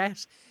all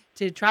get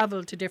to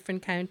travel to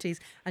different counties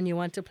and you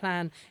want to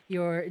plan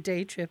your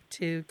day trip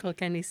to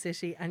Kilkenny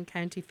City and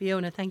County,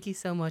 Fiona, thank you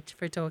so much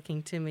for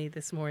talking to me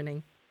this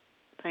morning.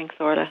 Thanks,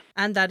 Orla.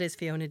 And that is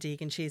Fiona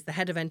Deegan. She's the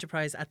head of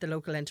enterprise at the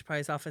local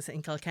enterprise office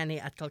in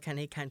Kilkenny at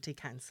Kilkenny County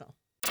Council.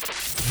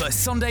 The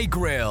Sunday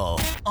Grill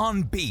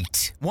on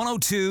Beat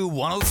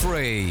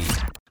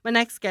 102-103. My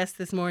next guest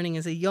this morning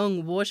is a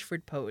young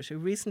Waterford poet who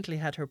recently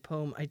had her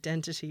poem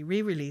Identity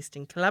re-released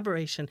in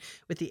collaboration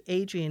with the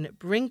Adrian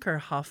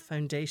Brinkerhoff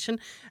Foundation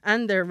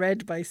and their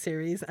Read by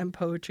series and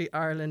Poetry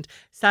Ireland.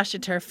 Sasha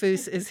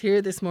Terfus is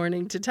here this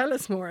morning to tell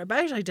us more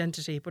about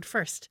Identity, but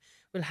first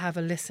we'll have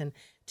a listen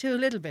to a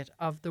little bit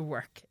of the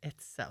work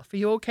itself. Are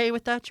you okay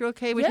with that? You're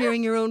okay with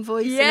hearing your own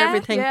voice and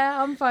everything?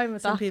 Yeah, I'm fine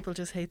with that. Some people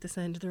just hate the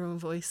sound of their own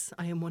voice.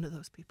 I am one of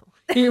those people.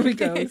 Here we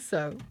go.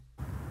 So,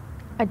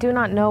 I do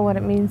not know what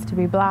it means to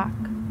be black.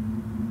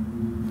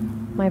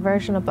 My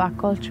version of black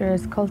culture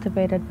is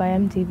cultivated by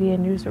MTV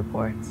and news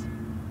reports.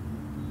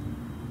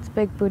 It's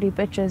big booty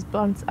bitches,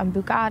 blunts and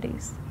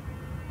Bugattis.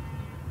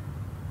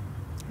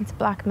 It's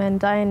black men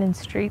dying in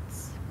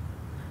streets,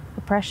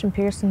 oppression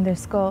piercing their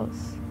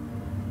skulls,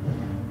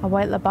 a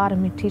white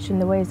lobotomy teaching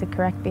the ways of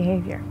correct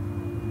behaviour.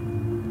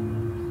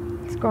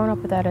 It's growing up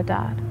without a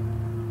dad.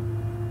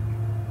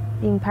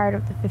 Being part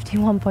of the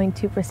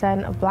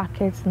 51.2% of black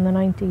kids in the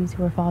 90s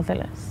who were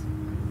fatherless.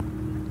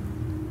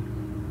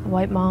 A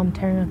white mom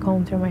tearing a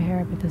comb through my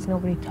hair because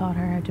nobody taught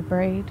her how to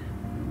braid.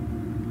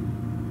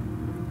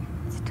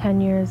 It's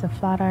 10 years of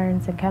flat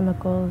irons and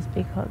chemicals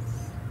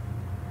because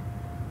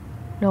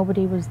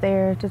nobody was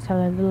there to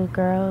tell a little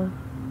girl,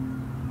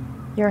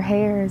 your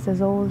hair is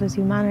as old as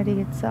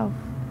humanity itself.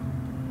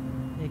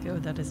 There you go.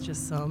 That is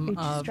just some Each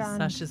of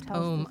strand Sasha's tells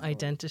poem, the story.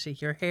 Identity.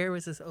 Your hair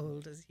was as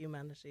old as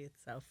humanity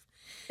itself.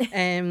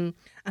 And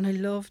I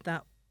love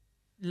that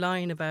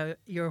line about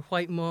your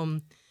white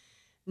mum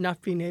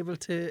not being able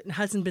to,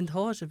 hasn't been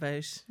thought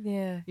about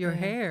your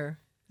hair.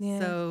 Yeah.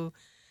 So,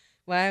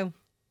 wow.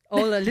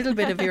 All a little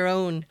bit of your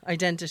own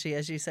identity,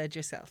 as you said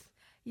yourself.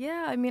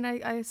 Yeah, I mean,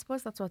 I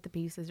suppose that's what the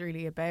piece is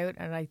really about.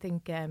 And I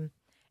think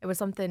it was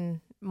something,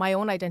 my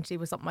own identity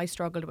was something I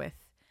struggled with.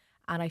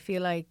 And I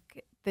feel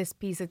like this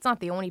piece, it's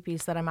not the only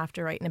piece that I'm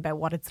after writing about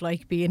what it's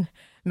like being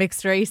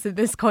mixed race in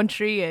this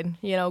country and,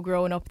 you know,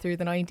 growing up through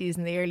the 90s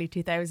and the early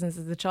 2000s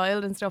as a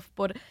child and stuff.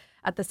 But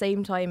at the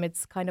same time,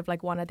 it's kind of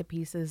like one of the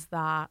pieces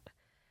that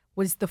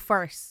was the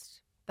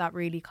first that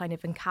really kind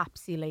of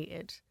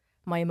encapsulated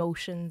my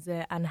emotions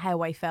and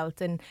how I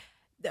felt, and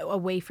a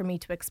way for me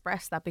to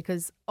express that,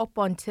 because up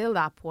until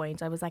that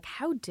point I was like,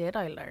 how did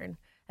I learn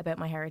about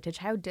my heritage?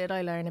 How did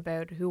I learn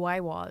about who I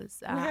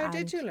was? And how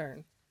did you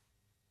learn?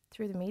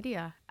 Through the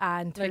media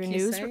and through Like you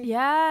news. say?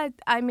 Yeah,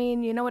 I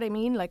mean, you know what I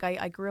mean? Like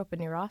I grew up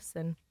in Ross,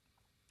 and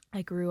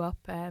I grew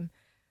up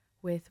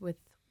with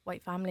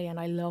white family, and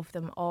I love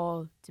them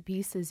all to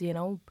pieces, you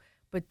know.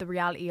 But the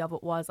reality of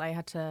it was I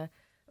had to,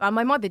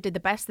 my mother did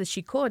the best that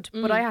she could,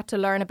 but I had to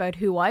learn about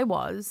who I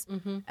was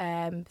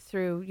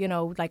through, you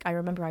know, like I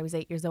remember I was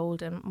 8 years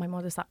old and my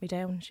mother sat me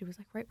down and she was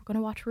like, right, we're going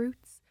to watch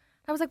Roots.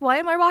 I was like, why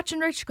am I watching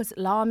Roots? She goes,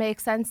 it'll all make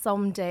sense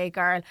someday,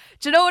 girl.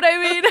 Do you know what I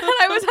mean? And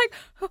I was like,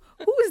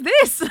 who's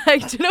this?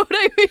 Like, do you know what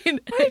I mean?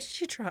 Why did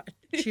she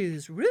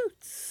choose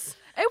Roots?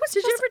 It was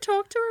Did just, you ever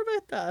talk to her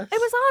about that? it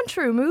was on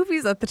True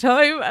Movies at the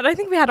time, and I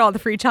think we had all the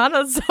free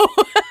channels, so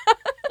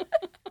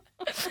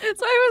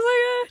so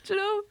I was like, do you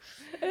know?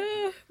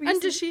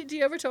 And do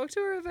you ever talk to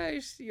her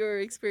about your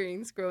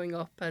experience growing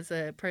up as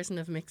a person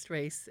of mixed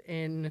race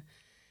in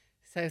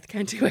South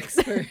County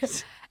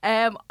Wexford?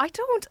 I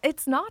don't.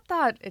 It's not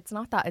that it's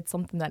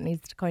something that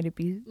needs to kind of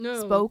be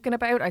spoken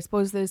about. I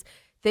suppose there's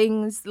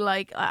things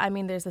like, I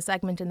mean, there's a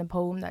segment in the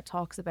poem that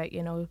talks about,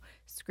 you know,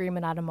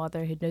 screaming at a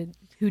mother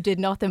who did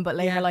nothing but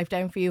lay her life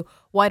down for you.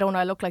 Why don't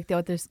I look like the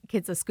other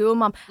kids at school,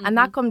 Mom? And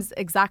that comes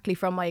exactly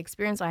from my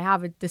experience. I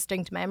have a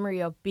distinct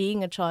memory of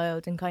being a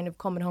child and kind of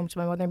coming home to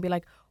my mother and be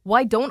like,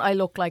 why don't I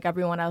look like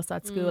everyone else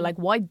at school? Like,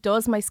 why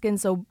does my skin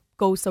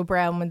go so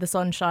brown when the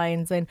sun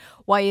shines, and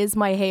why is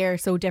my hair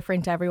so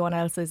different to everyone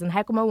else's, and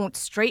how come I won't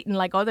straighten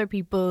like other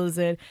people's?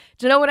 And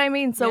do you know what I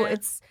mean? So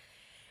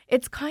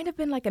it's kind of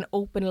been like an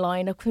open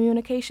line of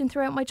communication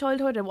throughout my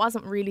childhood. It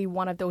wasn't really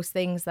one of those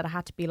things that I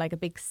had to be like a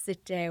big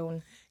sit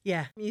down.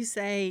 Yeah, you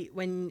say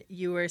when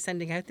you were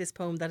sending out this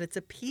poem that it's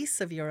a piece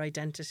of your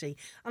identity,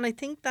 and I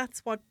think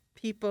that's what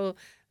people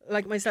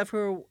like myself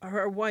who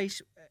are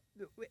white,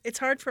 it's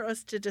hard for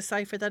us to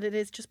decipher that it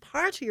is just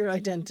part of your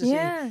identity.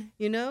 Yeah.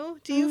 You know?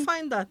 Do you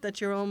find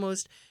that you're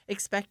almost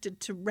expected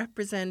to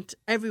represent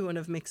everyone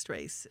of mixed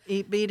race,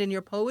 be it in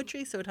your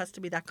poetry, so it has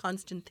to be that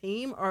constant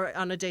theme, or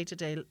on a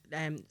day-to-day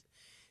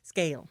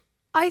scale?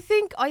 I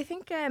think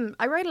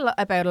I write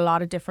about a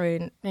lot of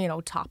different, you know,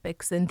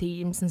 topics and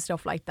themes and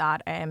stuff like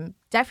that.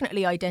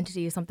 Definitely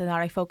identity is something that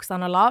I focus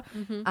on a lot.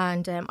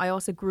 And I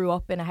also grew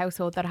up in a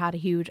household that had a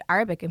huge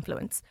Arabic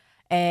influence.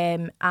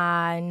 And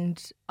I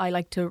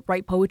like to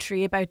write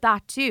poetry about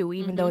that too,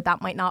 even though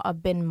that might not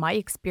have been my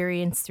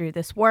experience through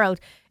this world.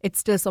 It's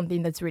still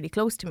something that's really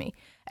close to me,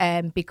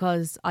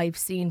 because I've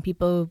seen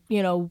people,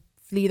 you know,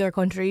 flee their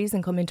countries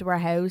and come into our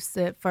house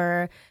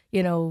for,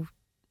 you know,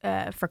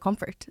 for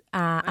comfort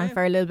and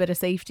for a little bit of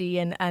safety.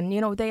 And, you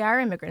know, they are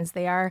immigrants.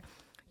 They are,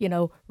 you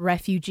know,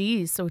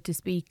 refugees, so to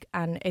speak.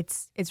 And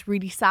it's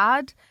really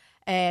sad.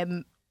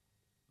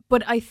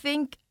 But I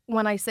think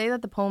when I say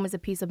that the poem is a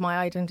piece of my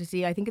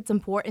identity, I think it's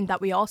important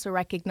that we also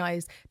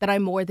recognise that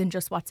I'm more than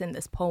just what's in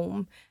this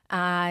poem.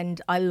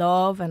 And I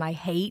love and I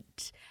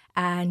hate,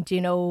 and,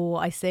 you know,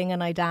 I sing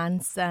and I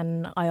dance,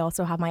 and I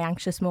also have my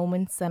anxious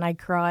moments and I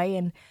cry,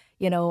 and,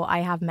 you know, I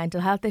have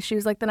mental health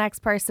issues like the next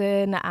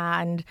person,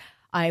 and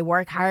I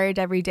work hard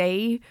every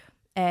day.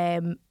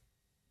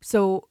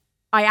 So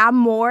I am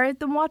more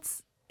than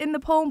what's in the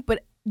poem,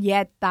 but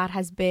yet that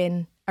has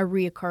been a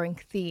reoccurring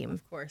theme,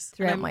 of course,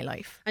 throughout my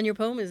life. And your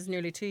poem is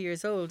nearly 2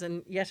 years old,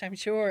 and yet I'm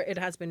sure it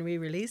has been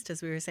re-released,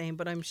 as we were saying,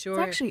 but I'm sure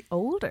It's actually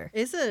older.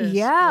 Is it?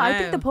 Yeah, Wow. I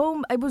think the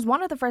poem, it was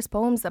one of the first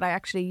poems that I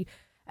actually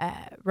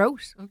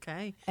wrote.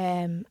 Okay.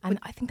 And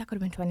I think that could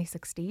have been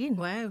 2016.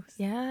 Wow.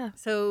 Yeah.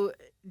 So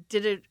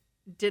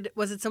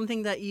was it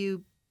something that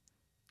you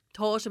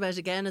thought about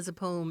again as a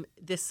poem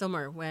this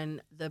summer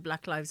when the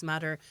Black Lives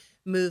Matter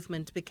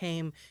movement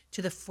became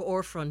to the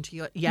forefront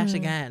yet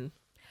again?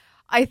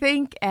 I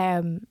think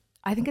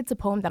it's a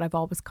poem that I've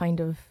always kind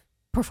of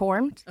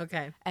performed.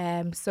 Okay.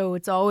 So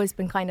it's always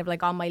been kind of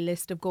like on my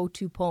list of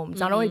go-to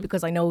poems, not only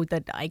because I know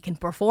that I can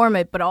perform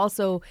it, but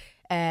also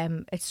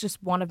it's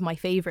just one of my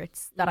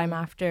favourites that I'm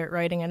after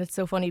writing. And it's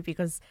so funny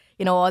because,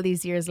 you know, all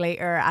these years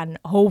later, and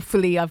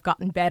hopefully I've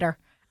gotten better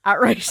at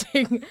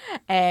writing.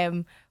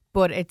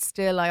 But it's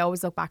still, I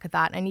always look back at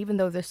that. And even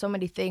though there's so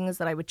many things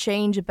that I would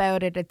change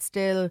about it, it's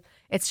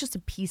just a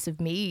piece of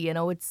me, you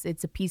know, it's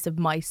a piece of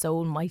my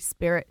soul, my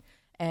spirit.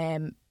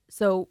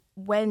 So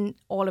when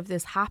all of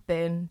this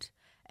happened,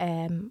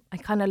 I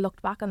kind of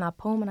looked back on that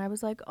poem and I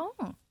was like,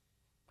 oh,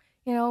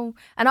 you know,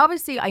 and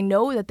obviously I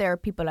know that there are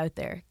people out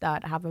there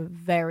that have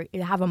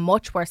a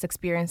much worse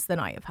experience than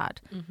I have had.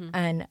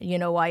 And, you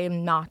know, I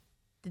am not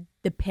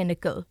the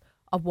pinnacle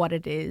of what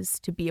it is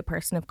to be a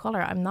person of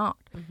colour. I'm not.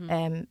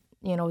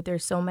 You know,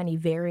 there's so many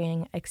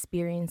varying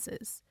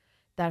experiences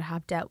that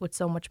have dealt with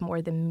so much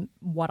more than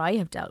what I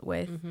have dealt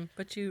with.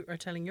 But you are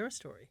telling your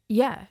story.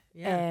 Yeah.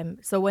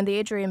 So when the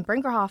Adrian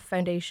Brinkerhoff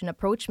Foundation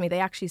approached me,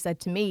 they actually said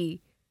to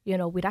me, you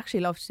know, we'd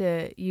actually love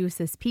to use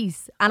this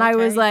piece. And I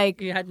was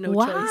like, you had no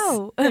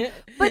wow. choice.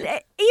 But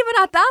even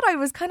at that, I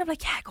was kind of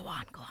like, yeah, go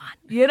on.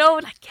 You know,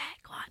 like, yeah,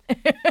 go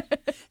on.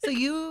 So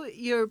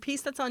your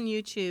piece that's on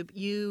YouTube,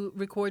 you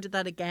recorded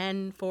that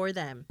again for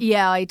them?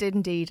 Yeah, I did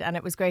indeed. And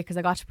it was great because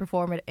I got to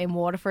perform it in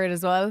Waterford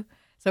as well.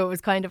 So it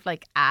was kind of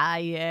like, back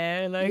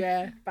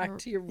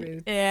to your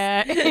roots.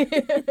 Yeah.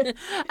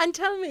 And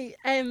tell me,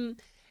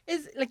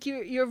 is like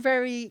you're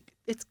very,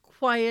 it's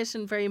quiet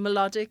and very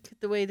melodic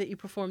the way that you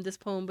perform this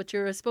poem, but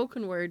you're a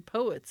spoken word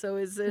poet. So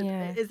is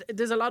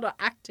there's a lot of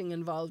acting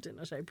involved in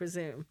it, I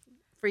presume,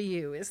 for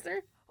you, is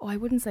there? Oh, I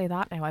wouldn't say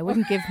that now. I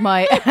wouldn't give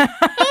my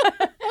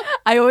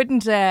I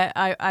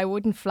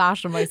wouldn't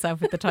flatter myself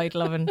with the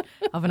title of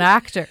an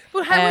actor.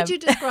 But how would you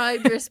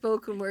describe your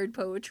spoken word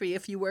poetry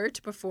if you were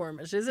to perform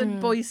it? Is it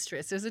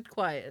boisterous? Is it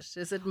quiet?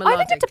 Is it melodic?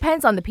 I think it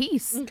depends on the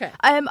piece. Okay.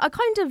 I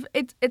kind of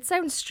it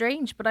sounds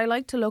strange, but I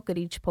like to look at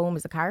each poem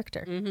as a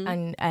character,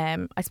 and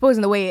I suppose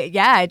in the way,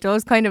 it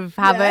does kind of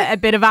have a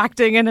bit of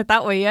acting in it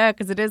that way,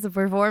 because it is a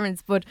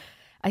performance. But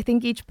I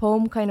think each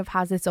poem kind of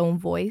has its own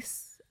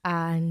voice.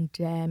 And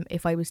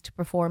if I was to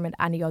perform it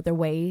any other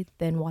way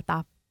than what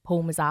that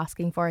poem is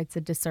asking for, it's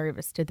a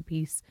disservice to the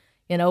piece,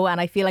 you know,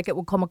 and I feel like it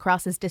would come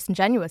across as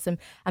disingenuous and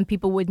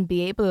people wouldn't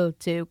be able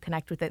to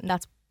connect with it. And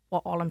that's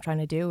what all I'm trying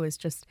to do, is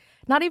just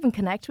not even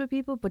connect with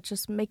people, but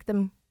just make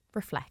them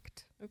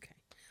reflect. Okay.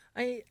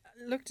 I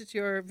looked at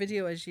your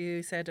video, as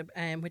you said,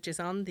 which is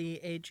on the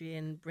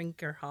Adrian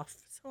Brinkerhoff,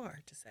 so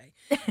hard to say,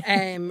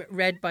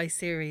 Read by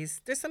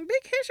series. There's some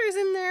big hitters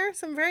in there,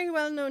 some very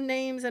well-known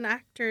names and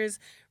actors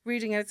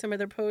reading out some of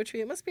their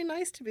poetry. It must be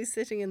nice to be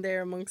sitting in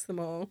there amongst them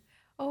all.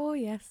 Oh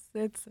yes,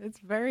 it's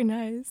very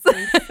nice.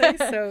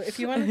 So if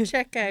you want to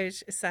check out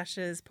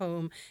Sasha's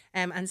poem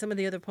and some of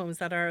the other poems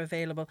that are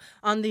available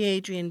on the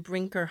Adrian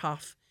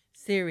Brinkerhoff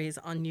series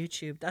on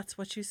YouTube, that's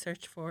what you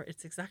search for.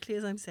 It's exactly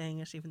as I'm saying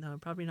it, even though I'm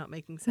probably not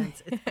making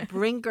sense. It's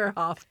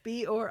Brinkerhoff,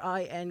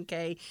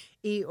 BRINKERHOFF.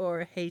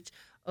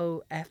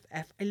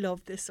 I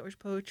love this sort of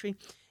poetry.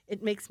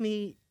 It makes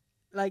me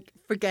like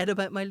forget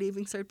about my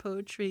Leaving Cert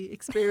poetry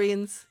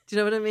experience. Do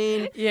you know what I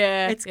mean?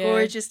 Yeah. It's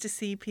gorgeous to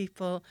see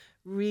people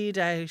read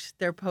out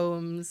their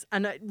poems,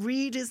 and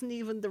read isn't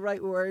even the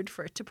right word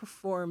for it, to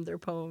perform their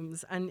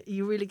poems, and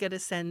you really get a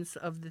sense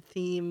of the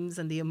themes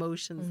and the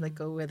emotions that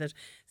go with it.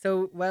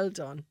 So well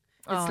done.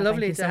 It's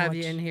lovely to have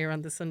you in here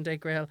on the Sunday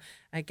Grill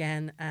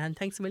again, and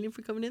thanks a million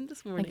for coming in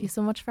this morning. Thank you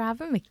so much for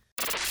having me.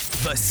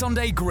 The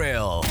Sunday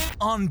Grill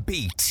on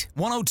Beat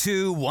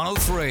 102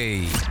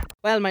 103.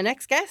 Well, my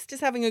next guest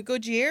is having a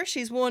good year.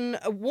 She's won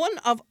one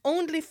of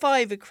only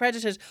 5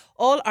 accredited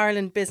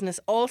All-Ireland Business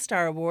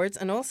All-Star Awards,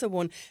 and also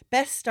won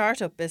Best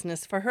Startup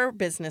Business for her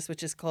business,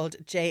 which is called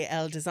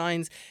JL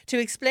Designs. To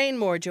explain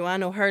more,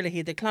 Joanne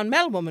O'Herlihy, the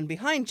Clonmel woman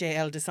behind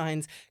JL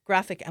Designs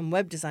graphic and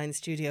web design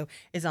studio,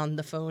 is on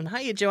the phone.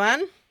 Hiya,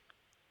 Joanne.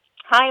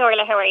 Hi,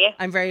 Orla. How are you?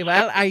 I'm very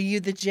well. Are you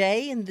the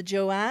J in the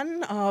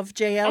Joanne of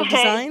JL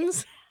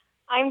Designs?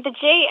 I'm the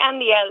J and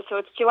the L, so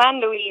it's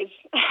Joanne Louise.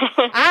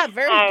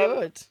 Very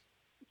good.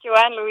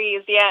 Joanne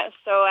Louise, yeah.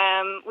 So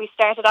we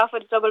started off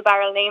with a double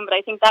barrel name, but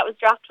I think that was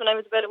dropped when I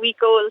was about a week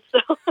old. So.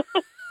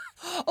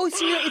 Oh,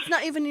 so it's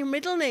not even your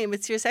middle name;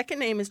 it's your second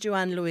name is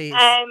Joanne Louise.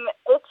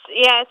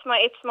 It's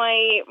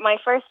my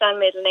first and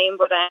middle name,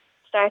 but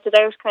started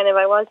out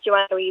I was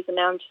Joanne Louise, and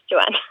now I'm just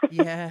Joanne.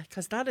 Yeah,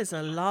 because that is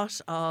a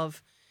lot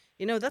of,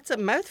 that's a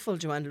mouthful,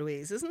 Joanne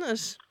Louise, isn't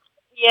it?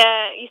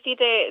 Yeah, you see,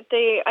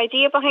 the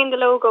idea behind the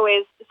logo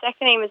is the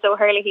second name is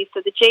O'Herlihy,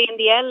 so the J and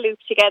the L loop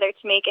together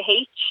to make a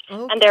H,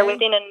 and they're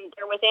within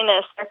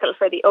a circle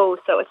for the O,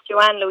 so it's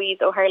Joanne Louise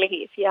O'Herlihy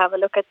if you have a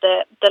look at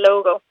the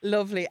logo.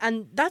 Lovely,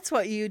 and that's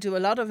what you do a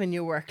lot of in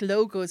your work,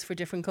 logos for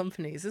different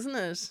companies, isn't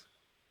it?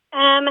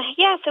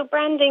 Yeah, so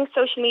branding,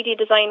 social media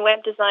design,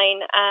 web design,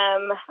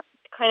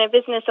 kind of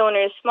business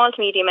owners, small to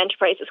medium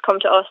enterprises come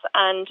to us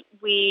and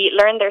we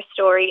learn their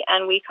story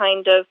and we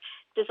kind of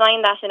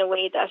design that in a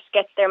way that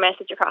gets their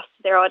message across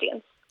to their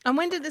audience. And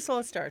when did this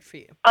all start for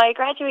you? I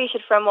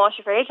graduated from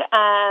Waterford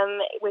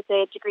with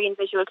a degree in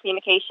visual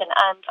communication,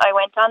 and I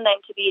went on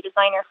then to be a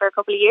designer for a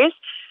couple of years.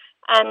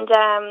 And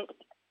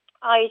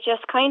I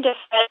just kind of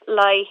felt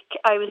like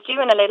I was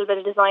doing a little bit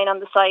of design on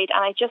the side,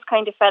 and I just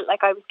kind of felt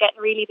like I was getting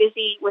really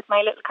busy with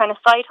my little kind of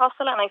side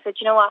hustle. And I said,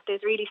 you know what,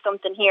 there's really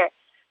something here.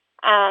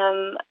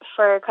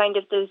 for kind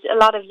of, there's a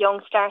lot of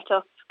young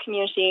startup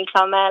community in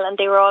Clonmel, and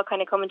they were all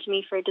kind of coming to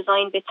me for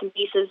design bits and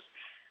pieces.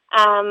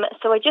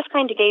 So I just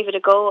kind of gave it a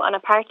go on a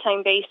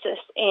part-time basis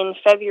in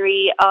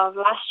February of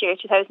last year,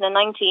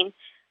 2019,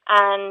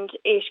 and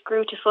it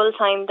grew to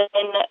full-time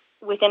then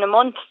within a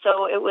month.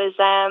 So it was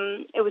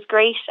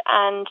great,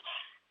 and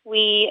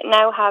we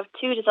now have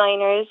 2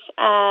 designers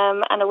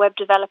and a web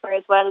developer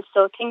as well.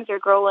 So things are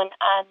growing,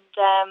 and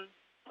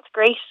it's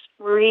great.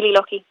 We're really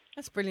lucky.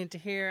 That's brilliant to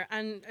hear.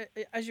 And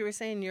as you were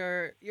saying,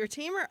 your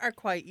team are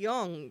quite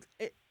young.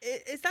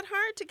 Is that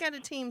hard to get a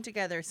team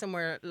together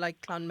somewhere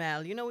like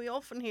Clonmel? You know, we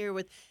often hear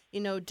with,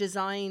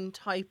 design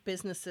type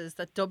businesses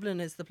that Dublin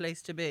is the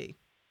place to be.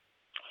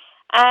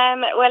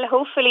 Well,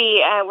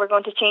 hopefully we're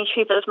going to change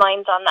people's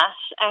minds on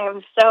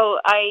that. So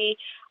I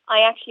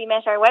actually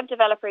met our web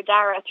developer,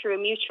 Dara, through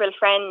a mutual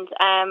friend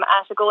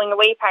at a going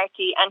away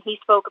party, and he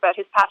spoke about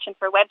his passion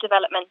for web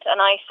development. And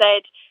I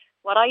said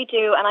what I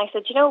do, and I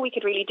said, we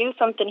could really do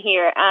something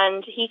here.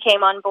 And he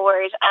came on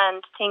board,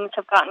 and things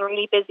have gotten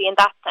really busy in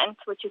that sense,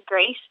 which is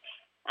great.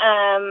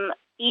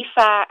 Aoife,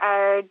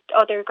 our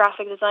other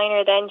graphic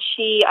designer, then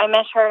I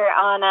met her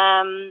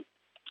on,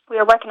 we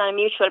were working on a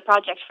mutual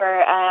project for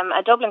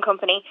a Dublin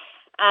company.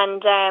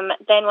 And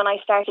then when I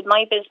started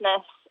my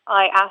business,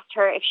 I asked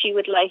her if she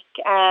would like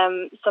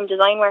some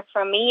design work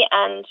from me,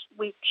 and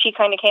she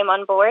kind of came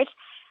on board.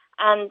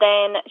 And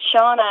then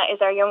Shauna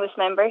is our youngest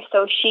member,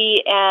 so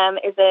she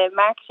is a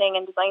marketing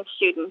and design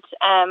student,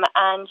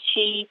 and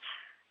she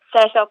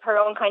set up her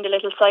own kind of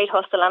little side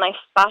hustle, and I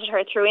spotted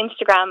her through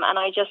Instagram, and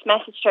I just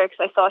messaged her because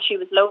I saw she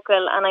was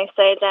local, and I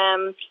said,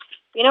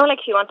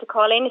 if you want to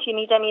call in, if you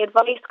need any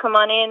advice, come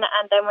on in.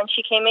 And then when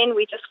she came in,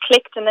 we just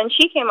clicked, and then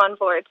she came on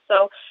board.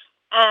 So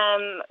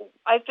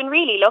I've been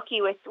really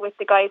lucky with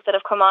the guys that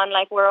have come on.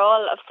 Like, we're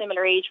all of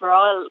similar age. We're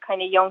all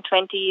kind of young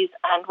 20s,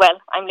 and well,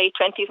 I'm late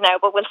 20s now,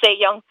 but we'll say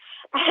young.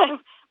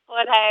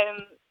 But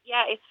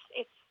yeah,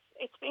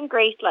 it's been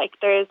great. Like,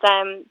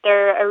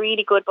 they're a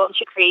really good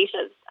bunch of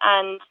creatives,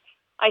 and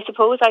I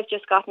suppose I've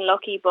just gotten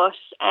lucky. But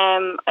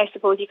I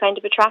suppose you kind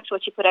of attract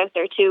what you put out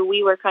there too.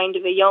 We were kind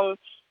of a young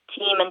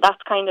team, and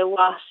that's kind of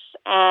what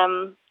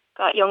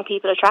got young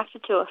people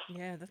attracted to us.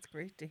 Yeah, that's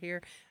great to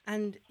hear.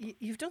 And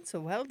you've done so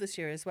well this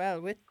year as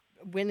well, with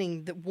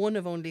winning one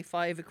of only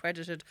 5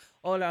 accredited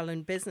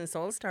All-Ireland Business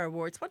All-Star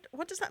Awards.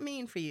 What does that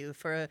mean for you,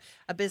 for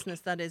a business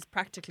that is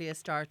practically a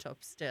start-up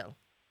still?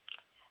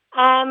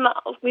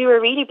 We were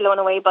really blown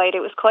away by it.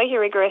 It was quite a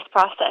rigorous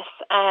process.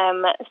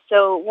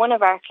 So one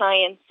of our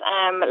clients,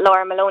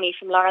 Laura Maloney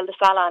from Laurel the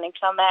Salon in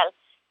Clonmel,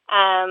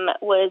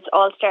 was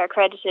All-Star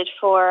accredited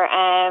for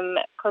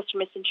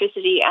customer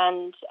centricity,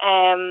 and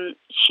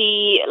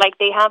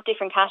they have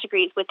different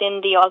categories within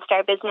the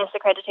All-Star Business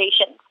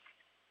accreditations.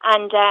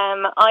 And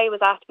I was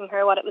asking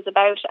her what it was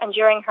about, and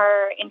during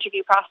her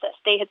interview process,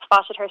 they had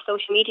spotted her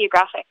social media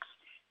graphics,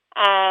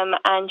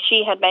 and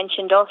she had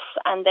mentioned us,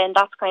 and then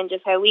that's kind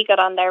of how we got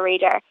on their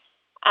radar.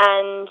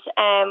 And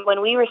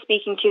when we were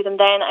speaking to them,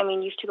 then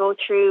you have to go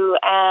through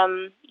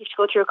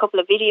a couple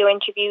of video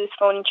interviews,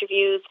 phone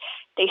interviews.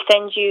 They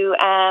send you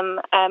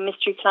a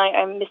mystery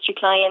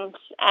client,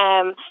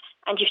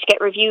 and you have to get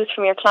reviews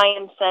from your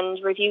clients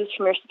and reviews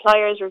from your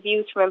suppliers,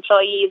 reviews from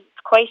employees.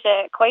 It's quite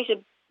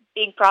a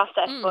big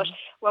process. But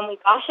when we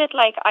got it,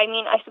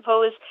 I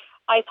suppose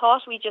I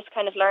thought we'd just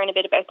kind of learn a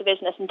bit about the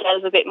business and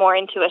delve a bit more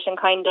into it and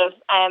kind of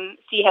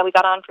see how we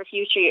got on for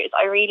future years.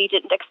 I really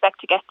didn't expect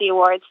to get the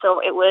award, so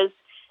it was.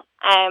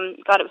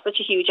 It was such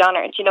a huge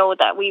honour,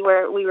 that we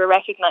were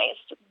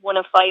recognised, one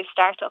of 5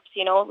 startups.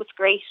 It was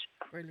great.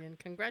 Brilliant,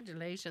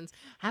 congratulations.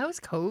 How's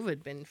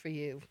COVID been for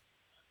you?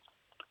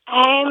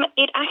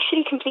 It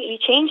actually completely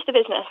changed the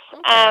business.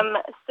 Okay.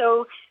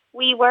 So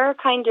we were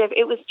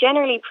it was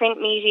generally print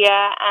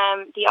media,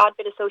 the odd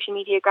bit of social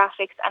media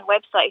graphics and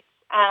websites.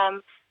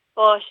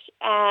 But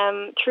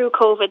through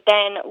COVID,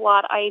 then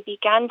what I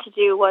began to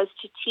do was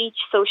to teach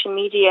social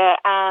media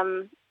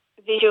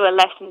visual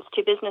lessons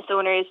to business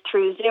owners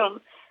through Zoom.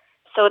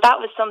 So that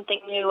was something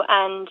new,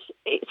 and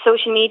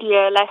social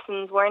media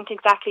lessons weren't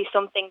exactly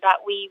something that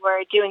we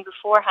were doing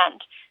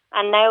beforehand.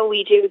 And now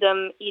we do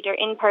them either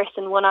in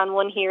person,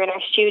 one-on-one here in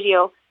our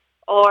studio,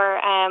 or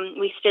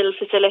we still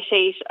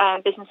facilitate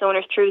business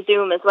owners through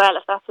Zoom as well,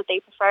 if that's what they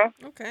prefer.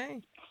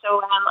 Okay.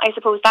 So I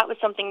suppose that was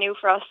something new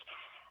for us.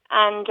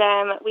 And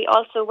we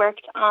also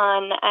worked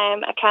on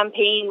a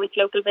campaign with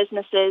local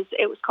businesses.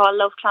 It was called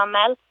Love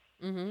Clonmel.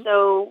 Mm-hmm.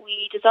 So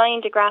we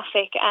designed a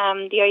graphic.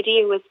 The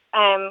idea was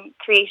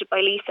created by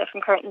Lisa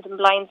from Curtains and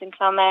Blinds in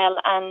Clonmel,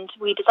 and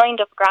we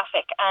designed up a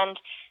graphic, and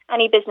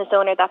any business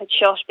owner that had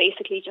shut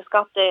basically just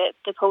got the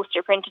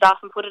poster printed off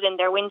and put it in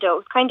their window.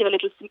 It was kind of a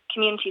little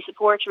community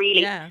support,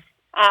 really. Yeah.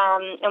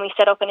 And we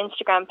set up an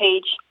Instagram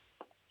page,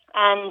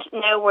 and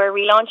now we're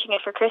relaunching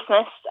it for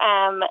Christmas.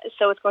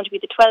 So it's going to be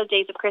the 12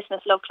 Days of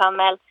Christmas Love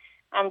Clonmel.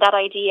 And that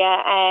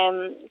idea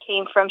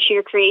came from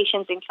Sheer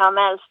Creations in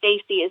Clonmel.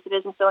 Stacey is the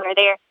business owner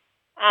there.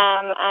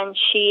 And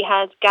she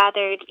has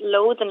gathered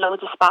loads and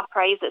loads of spot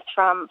prizes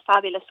from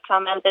fabulous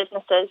Clonmel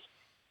businesses.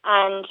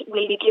 and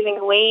we'll be giving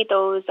away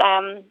those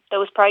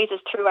prizes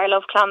through our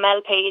Love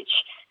Clonmel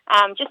page,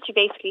 just to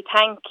basically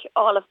thank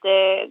all of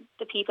the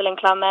people in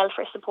Clonmel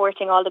for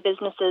supporting all the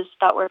businesses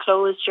that were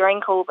closed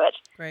during COVID.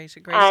 Great, a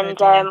great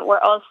and idea. We're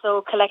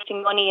also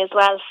collecting money as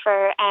well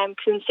for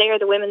Cúnsair,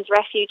 the Women's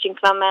Refuge in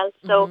Clonmel.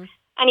 So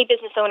any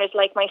business owners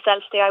like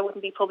myself, say I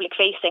wouldn't be public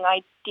facing,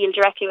 I deal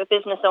directly with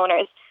business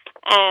owners.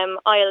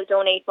 I'll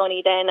donate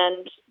money then,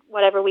 and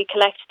whatever we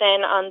collect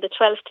then on the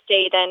 12th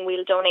day, then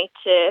we'll donate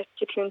to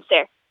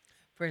Cúnsair.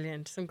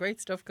 Brilliant. Some great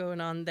stuff going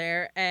on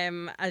there.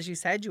 As you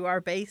said, you are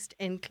based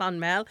in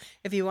Clonmel.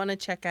 If you want to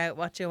check out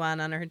what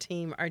Joanne and her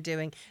team are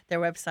doing, their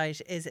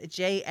website is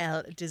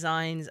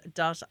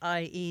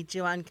jldesigns.ie.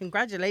 Joanne,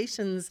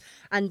 congratulations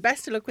and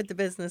best of luck with the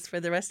business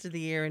for the rest of the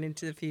year and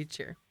into the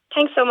future.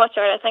 Thanks so much,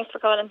 Orla. Thanks for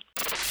calling.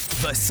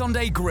 The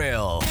Sunday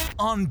Grill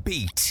on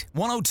Beat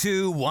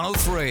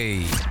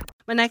 102-103.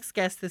 My next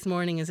guest this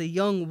morning is a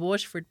young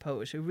Waterford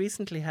poet who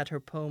recently had her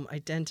poem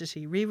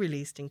Identity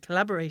re-released in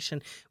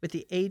collaboration with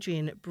the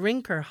Adrian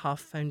Brinkerhoff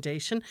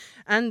Foundation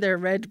and their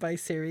Read by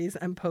series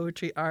and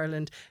Poetry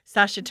Ireland.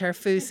 Sasha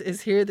Terfus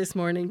is here this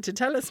morning to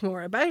tell us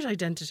more about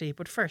Identity,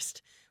 but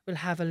first we'll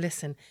have a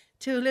listen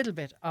to a little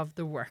bit of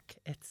the work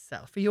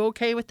itself. Are you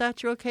okay with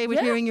that? You're okay with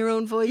hearing your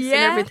own voice and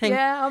everything?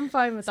 Yeah, I'm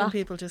fine with that. Some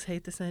people just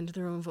hate the sound of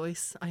their own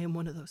voice. I am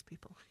one of those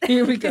people.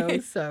 Here we go.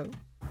 So,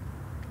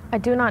 I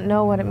do not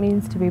know what it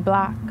means to be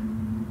black.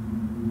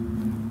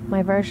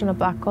 My version of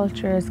black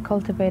culture is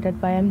cultivated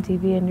by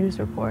MTV and news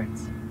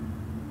reports.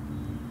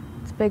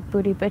 It's big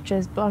booty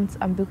bitches, blunts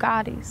and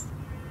Bugattis.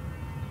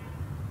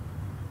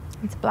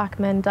 It's black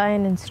men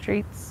dying in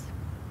streets,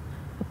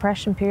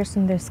 oppression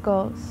piercing their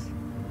skulls,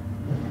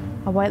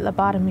 a white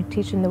lobotomy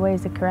teaching the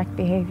ways of correct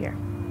behaviour.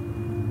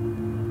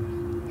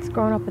 It's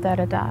growing up without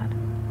a dad.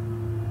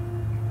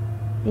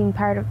 Being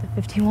part of the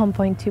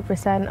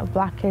 51.2% of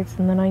black kids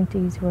in the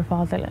 90s who were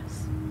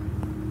fatherless.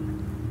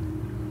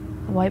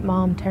 A white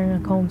mom tearing a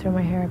comb through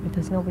my hair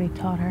because nobody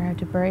taught her how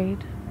to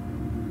braid.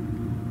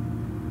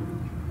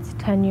 It's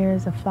 10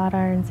 years of flat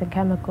irons and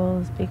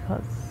chemicals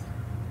because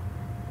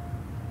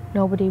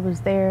nobody was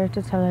there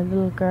to tell a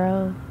little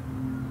girl,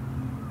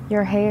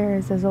 your hair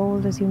is as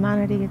old as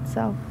humanity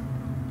itself.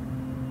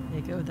 there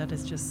you go. That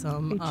is just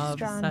some Each of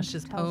strand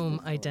Sasha's tells poem the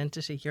story.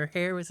 Identity. Your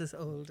hair was as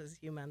old as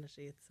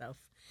humanity itself.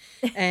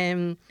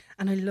 And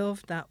I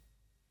love that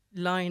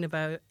line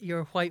about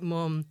your white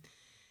mum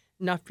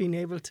not being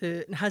able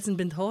to, hasn't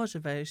been thought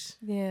about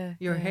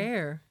your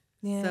hair.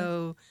 Yeah.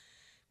 So,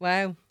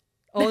 wow.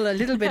 All a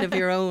little bit of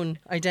your own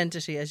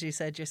identity, as you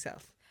said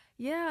yourself.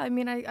 Yeah, I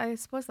mean, I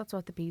suppose that's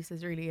what the piece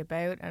is really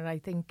about. And I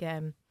think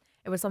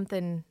it was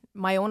something,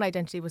 my own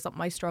identity was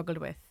something I struggled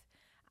with.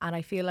 And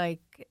I feel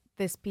like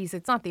this piece,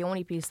 it's not the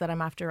only piece that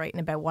I'm after writing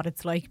about what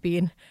it's like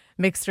being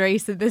mixed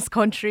race in this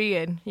country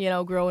and, you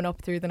know, growing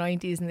up through the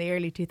 90s and the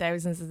early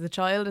 2000s as a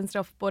child and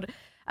stuff. But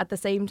at the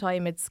same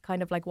time, it's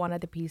kind of like one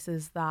of the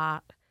pieces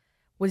that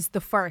was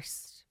the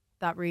first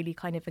that really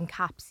kind of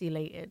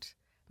encapsulated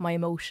my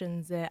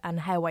emotions and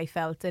how I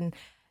felt, and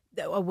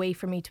a way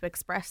for me to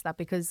express that,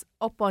 because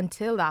up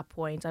until that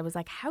point I was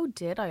like, how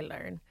did I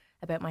learn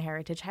about my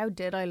heritage? How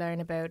did I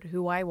learn about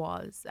who I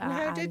was? And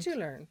how did you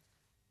learn?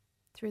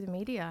 Through the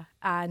media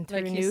and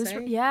through Like you news.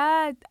 say?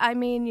 Yeah, I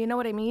mean, you know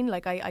what I mean?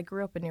 Like I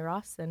grew up in New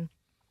Ross, and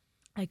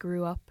I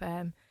grew up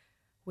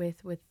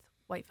with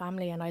white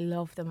family, and I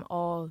love them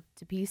all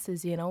to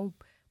pieces, you know.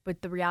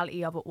 But the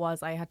reality of it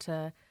was I had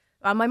to,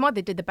 my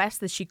mother did the best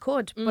that she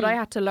could, but I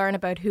had to learn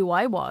about who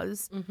I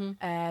was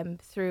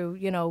through,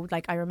 you know,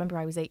 like I remember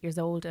I was 8 years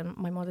old and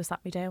my mother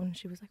sat me down and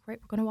she was like, right,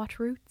 we're going to watch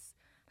Roots.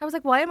 I was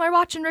like, why am I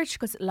watching Roots? She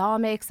goes, it'll all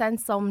make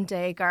sense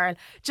someday, girl.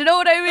 Do you know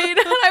what I mean?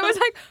 And I was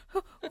like,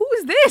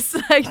 who's this?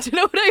 Like, do you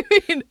know what I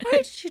mean? Why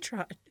did she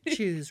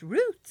choose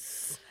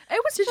Roots? It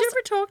was Did you just,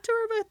 ever talk to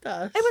her about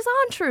that? it was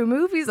on True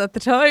Movies at the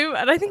time,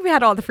 and I think we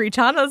had all the free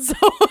channels, so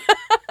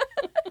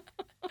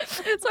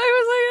so I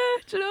was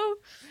like, do you know.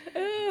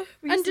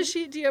 And do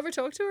you ever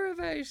talk to her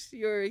about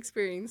your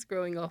experience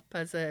growing up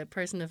as a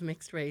person of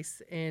mixed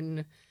race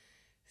in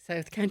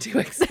South County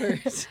Wexford?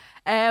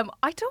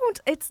 I don't.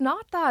 It's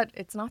not that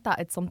it's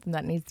something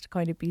that needs to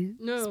kind of be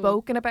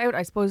spoken about.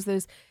 I suppose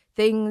there's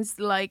things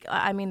like,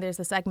 I mean, there's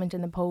a segment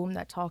in the poem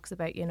that talks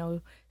about, you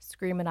know,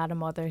 screaming at a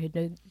mother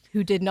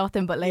who did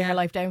nothing but lay her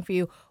life down for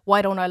you.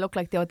 Why don't I look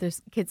like the other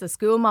kids at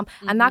school, Mom?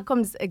 And that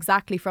comes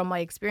exactly from my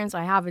experience.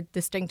 I have a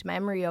distinct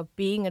memory of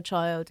being a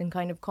child and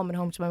kind of coming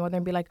home to my mother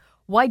and be like,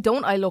 why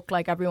don't I look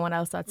like everyone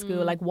else at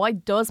school? Like, why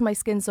does my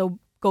skin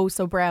go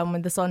so brown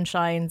when the sun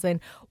shines,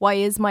 and why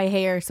is my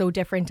hair so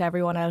different to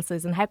everyone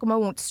else's, and how come I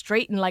won't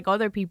straighten like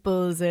other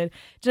people's? And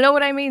do you know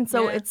what I mean?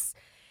 So it's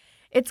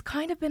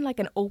kind of been like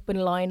an open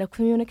line of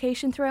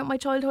communication throughout my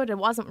childhood. It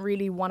wasn't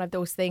really one of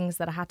those things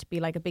that I had to be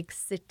like a big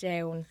sit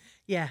down.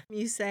 Yeah.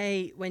 You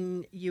say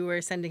when you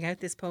were sending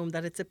out this poem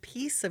that it's a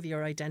piece of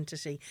your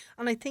identity.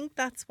 And I think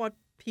that's what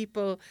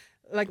people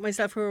like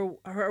myself who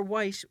are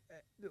white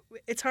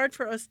it's hard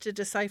for us to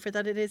decipher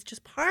that it is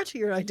just part of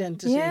your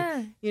identity.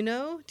 Yeah. You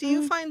know? Do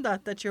you find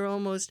that you're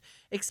almost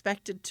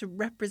expected to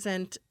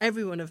represent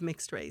everyone of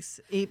mixed race,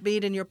 be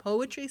it in your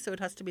poetry, so it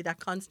has to be that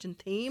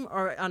constant theme,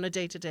 or on a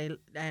day-to-day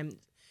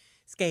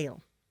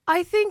scale?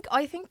 I think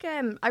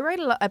I write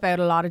about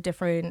a lot of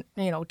different,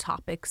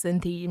 topics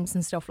and themes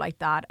and stuff like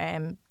that.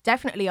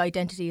 Definitely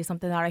identity is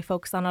something that I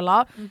focus on a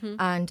lot.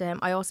 And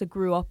I also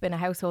grew up in a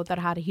household that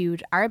had a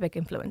huge Arabic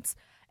influence.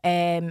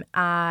 And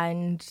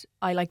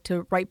I like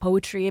to write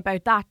poetry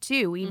about that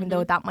too, even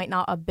though that might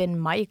not have been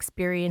my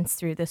experience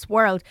through this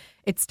world.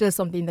 It's still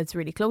something that's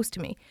really close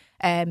to me,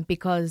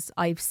 because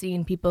I've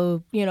seen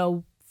people,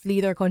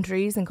 flee their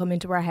countries and come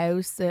into our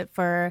house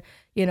for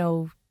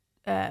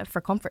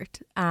comfort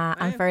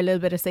and for a little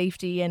bit of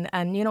safety. And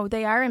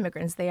they are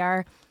immigrants. They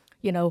are,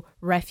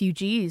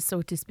 refugees,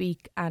 so to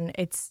speak. And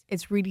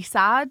it's really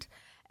sad.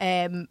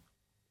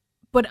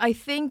 But I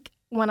think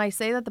when I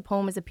say that the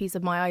poem is a piece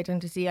of my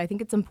identity, I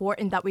think it's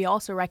important that we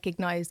also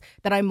recognise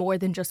that I'm more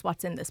than just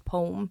what's in this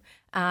poem.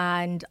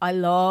 And I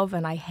love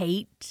and I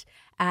hate,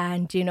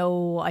 and,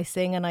 I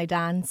sing and I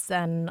dance,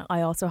 and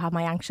I also have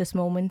my anxious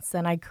moments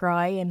and I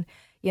cry, and,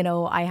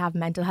 I have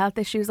mental health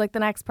issues like the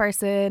next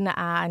person,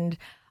 and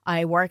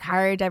I work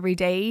hard every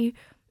day.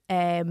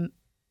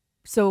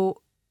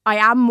 So I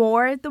am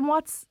more than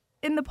what's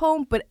in the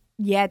poem, but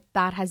yet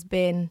that has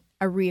been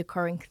a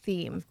reoccurring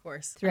theme, of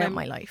course, throughout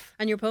my life.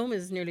 And your poem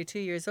is nearly 2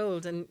 years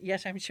old, and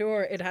yet I'm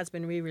sure it has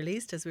been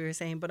re-released, as we were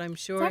saying, but I'm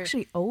sure... It's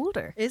actually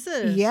older. Is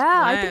it? Yeah,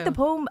 wow. I think the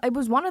poem, it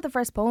was one of the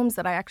first poems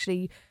that I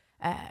actually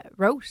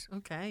wrote.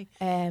 Okay.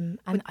 And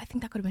I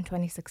think that could have been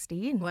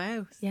 2016.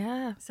 Wow.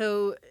 Yeah.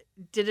 So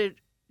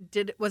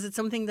was it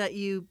something that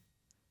you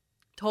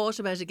thought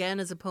about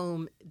again as a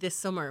poem this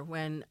summer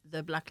when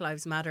the Black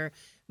Lives Matter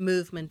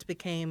movement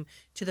became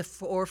to the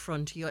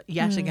forefront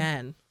yet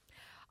again?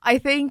 I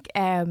think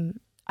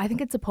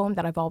it's a poem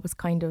that I've always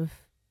kind of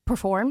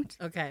performed.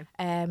 Okay.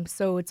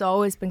 So it's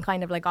always been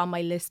kind of like on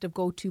my list of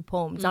go-to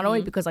poems, not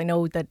only because I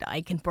know that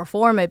I can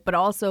perform it, but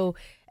also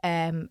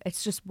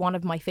it's just one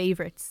of my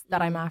favourites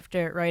that I'm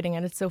after writing.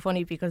 And it's so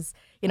funny because,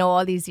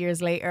 all these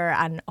years later,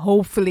 and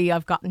hopefully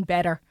I've gotten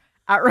better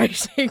at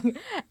writing,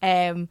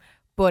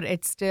 but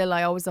it's still,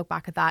 I always look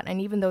back at that.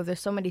 And even though there's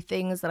so many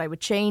things that I would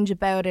change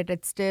about it,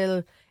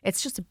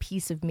 it's just a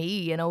piece of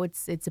me,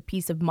 it's a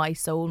piece of my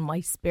soul,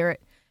 my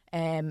spirit.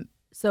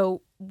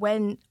 So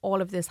when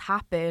all of this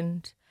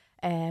happened,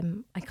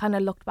 I kind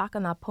of looked back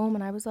on that poem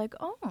and I was like,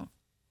 oh,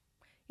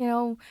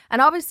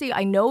 and obviously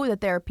I know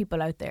that there are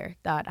people out there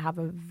that have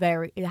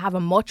a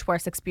much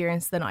worse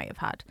experience than I have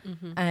had.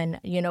 And,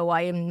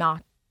 I am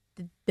not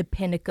the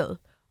pinnacle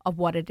of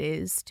what it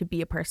is to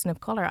be a person of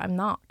colour. I'm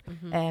not.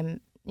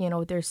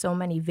 There's so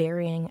many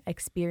varying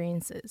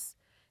experiences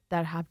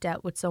that have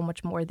dealt with so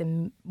much more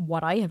than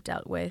what I have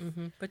dealt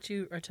with. But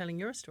you are telling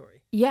your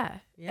story. Yeah.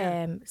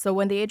 So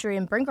when the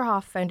Adrian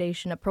Brinkerhoff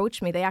Foundation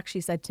approached me, they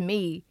actually said to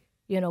me,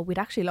 we'd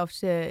actually love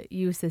to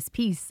use this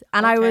piece.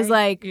 And I was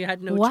like, you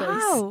had no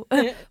wow.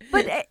 choice.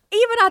 But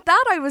even at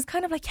that, I was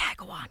kind of like, yeah,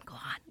 go on. Go on.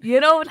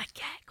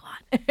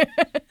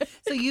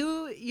 So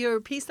your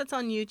piece that's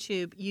on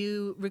YouTube,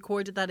 you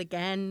recorded that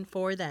again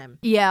for them?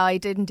 Yeah, I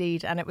did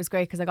indeed. And it was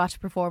great because I got to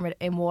perform it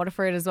in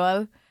Waterford as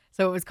well.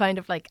 So it was kind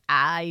of like,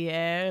 back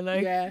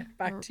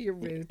to your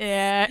roots.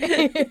 Yeah.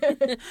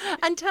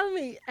 And tell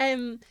me,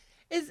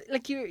 is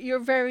like you're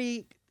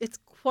very, it's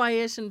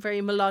quiet and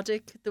very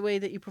melodic the way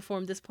that you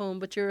perform this poem,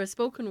 but you're a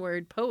spoken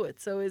word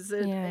poet. So is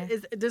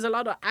there's a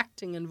lot of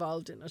acting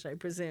involved in it, I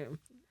presume,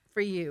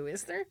 for you,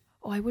 is there?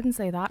 Oh, I wouldn't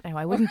say that now.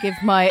 I wouldn't give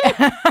my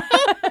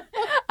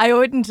I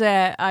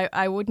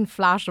wouldn't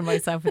flatter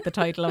myself with the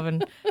title of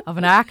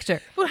an actor.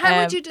 But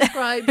how would you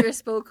describe your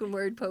spoken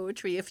word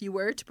poetry if you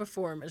were to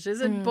perform it? Is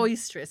it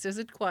boisterous? Is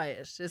it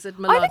quiet? Is it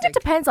melodic? I think it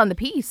depends on the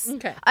piece.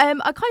 Okay.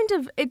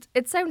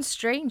 It sounds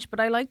strange, but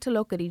I like to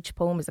look at each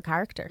poem as a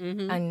character.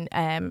 And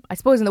I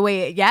suppose in the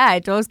way,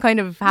 it does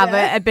kind of have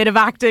a bit of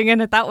acting in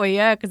it that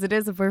way, because it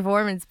is a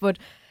performance. But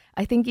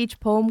I think each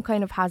poem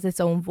kind of has its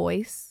own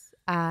voice.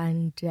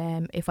 And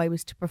if I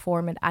was to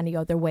perform it any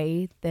other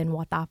way than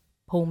what that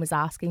poem is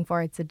asking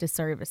for, it's a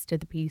disservice to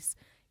the piece,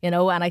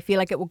 and I feel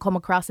like it would come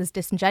across as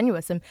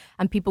disingenuous and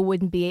people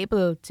wouldn't be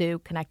able to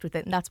connect with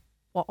it. And that's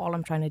what all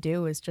I'm trying to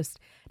do, is just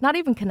not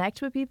even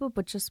connect with people,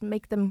 but just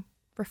make them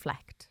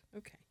reflect.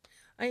 Okay.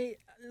 I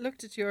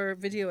looked at your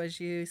video, as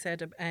you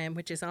said,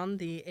 which is on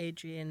the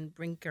Adrian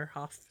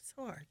Brinkerhoff,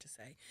 so hard to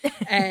say,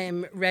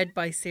 read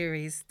by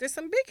series. There's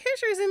some big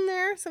hitters in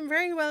there, some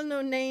very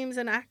well-known names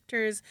and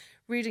actors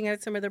reading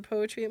out some of their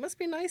poetry. It must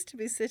be nice to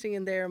be sitting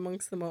in there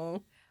amongst them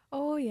all.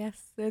 Oh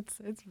yes,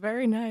 it's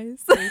very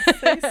nice.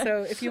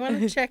 So if you want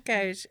to check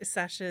out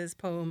Sasha's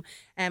poem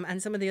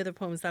and some of the other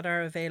poems that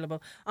are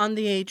available on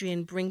the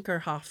Adrian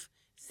Brinkerhoff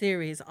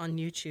series on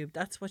YouTube,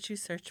 that's what you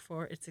search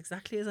for. It's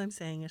exactly as I'm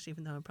saying it,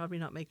 even though I'm probably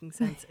not making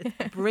sense. It's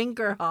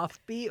Brinkerhoff,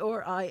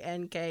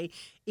 Brinkerhoff.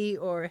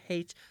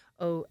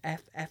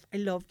 I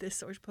love this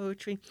sort of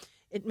poetry.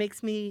 It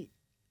makes me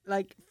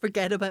like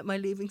forget about my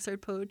Leaving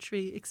Cert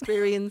poetry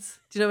experience.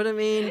 Do you know what I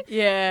mean?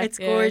 Yeah. It's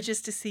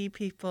gorgeous to see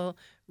people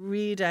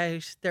read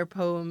out their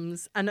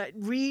poems, and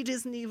read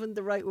isn't even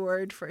the right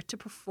word for it, to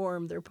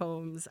perform their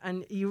poems,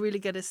 and you really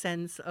get a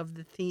sense of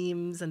the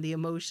themes and the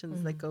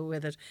emotions that go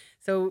with it.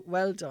 So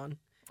well done.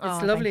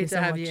 It's lovely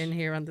to have you in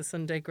here on the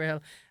Sunday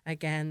Grill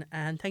again,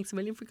 and thanks a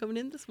million for coming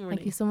in this morning.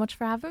 Thank you so much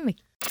for having me.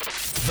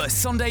 The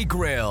Sunday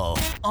Grill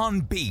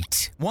on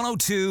Beat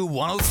 102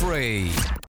 103.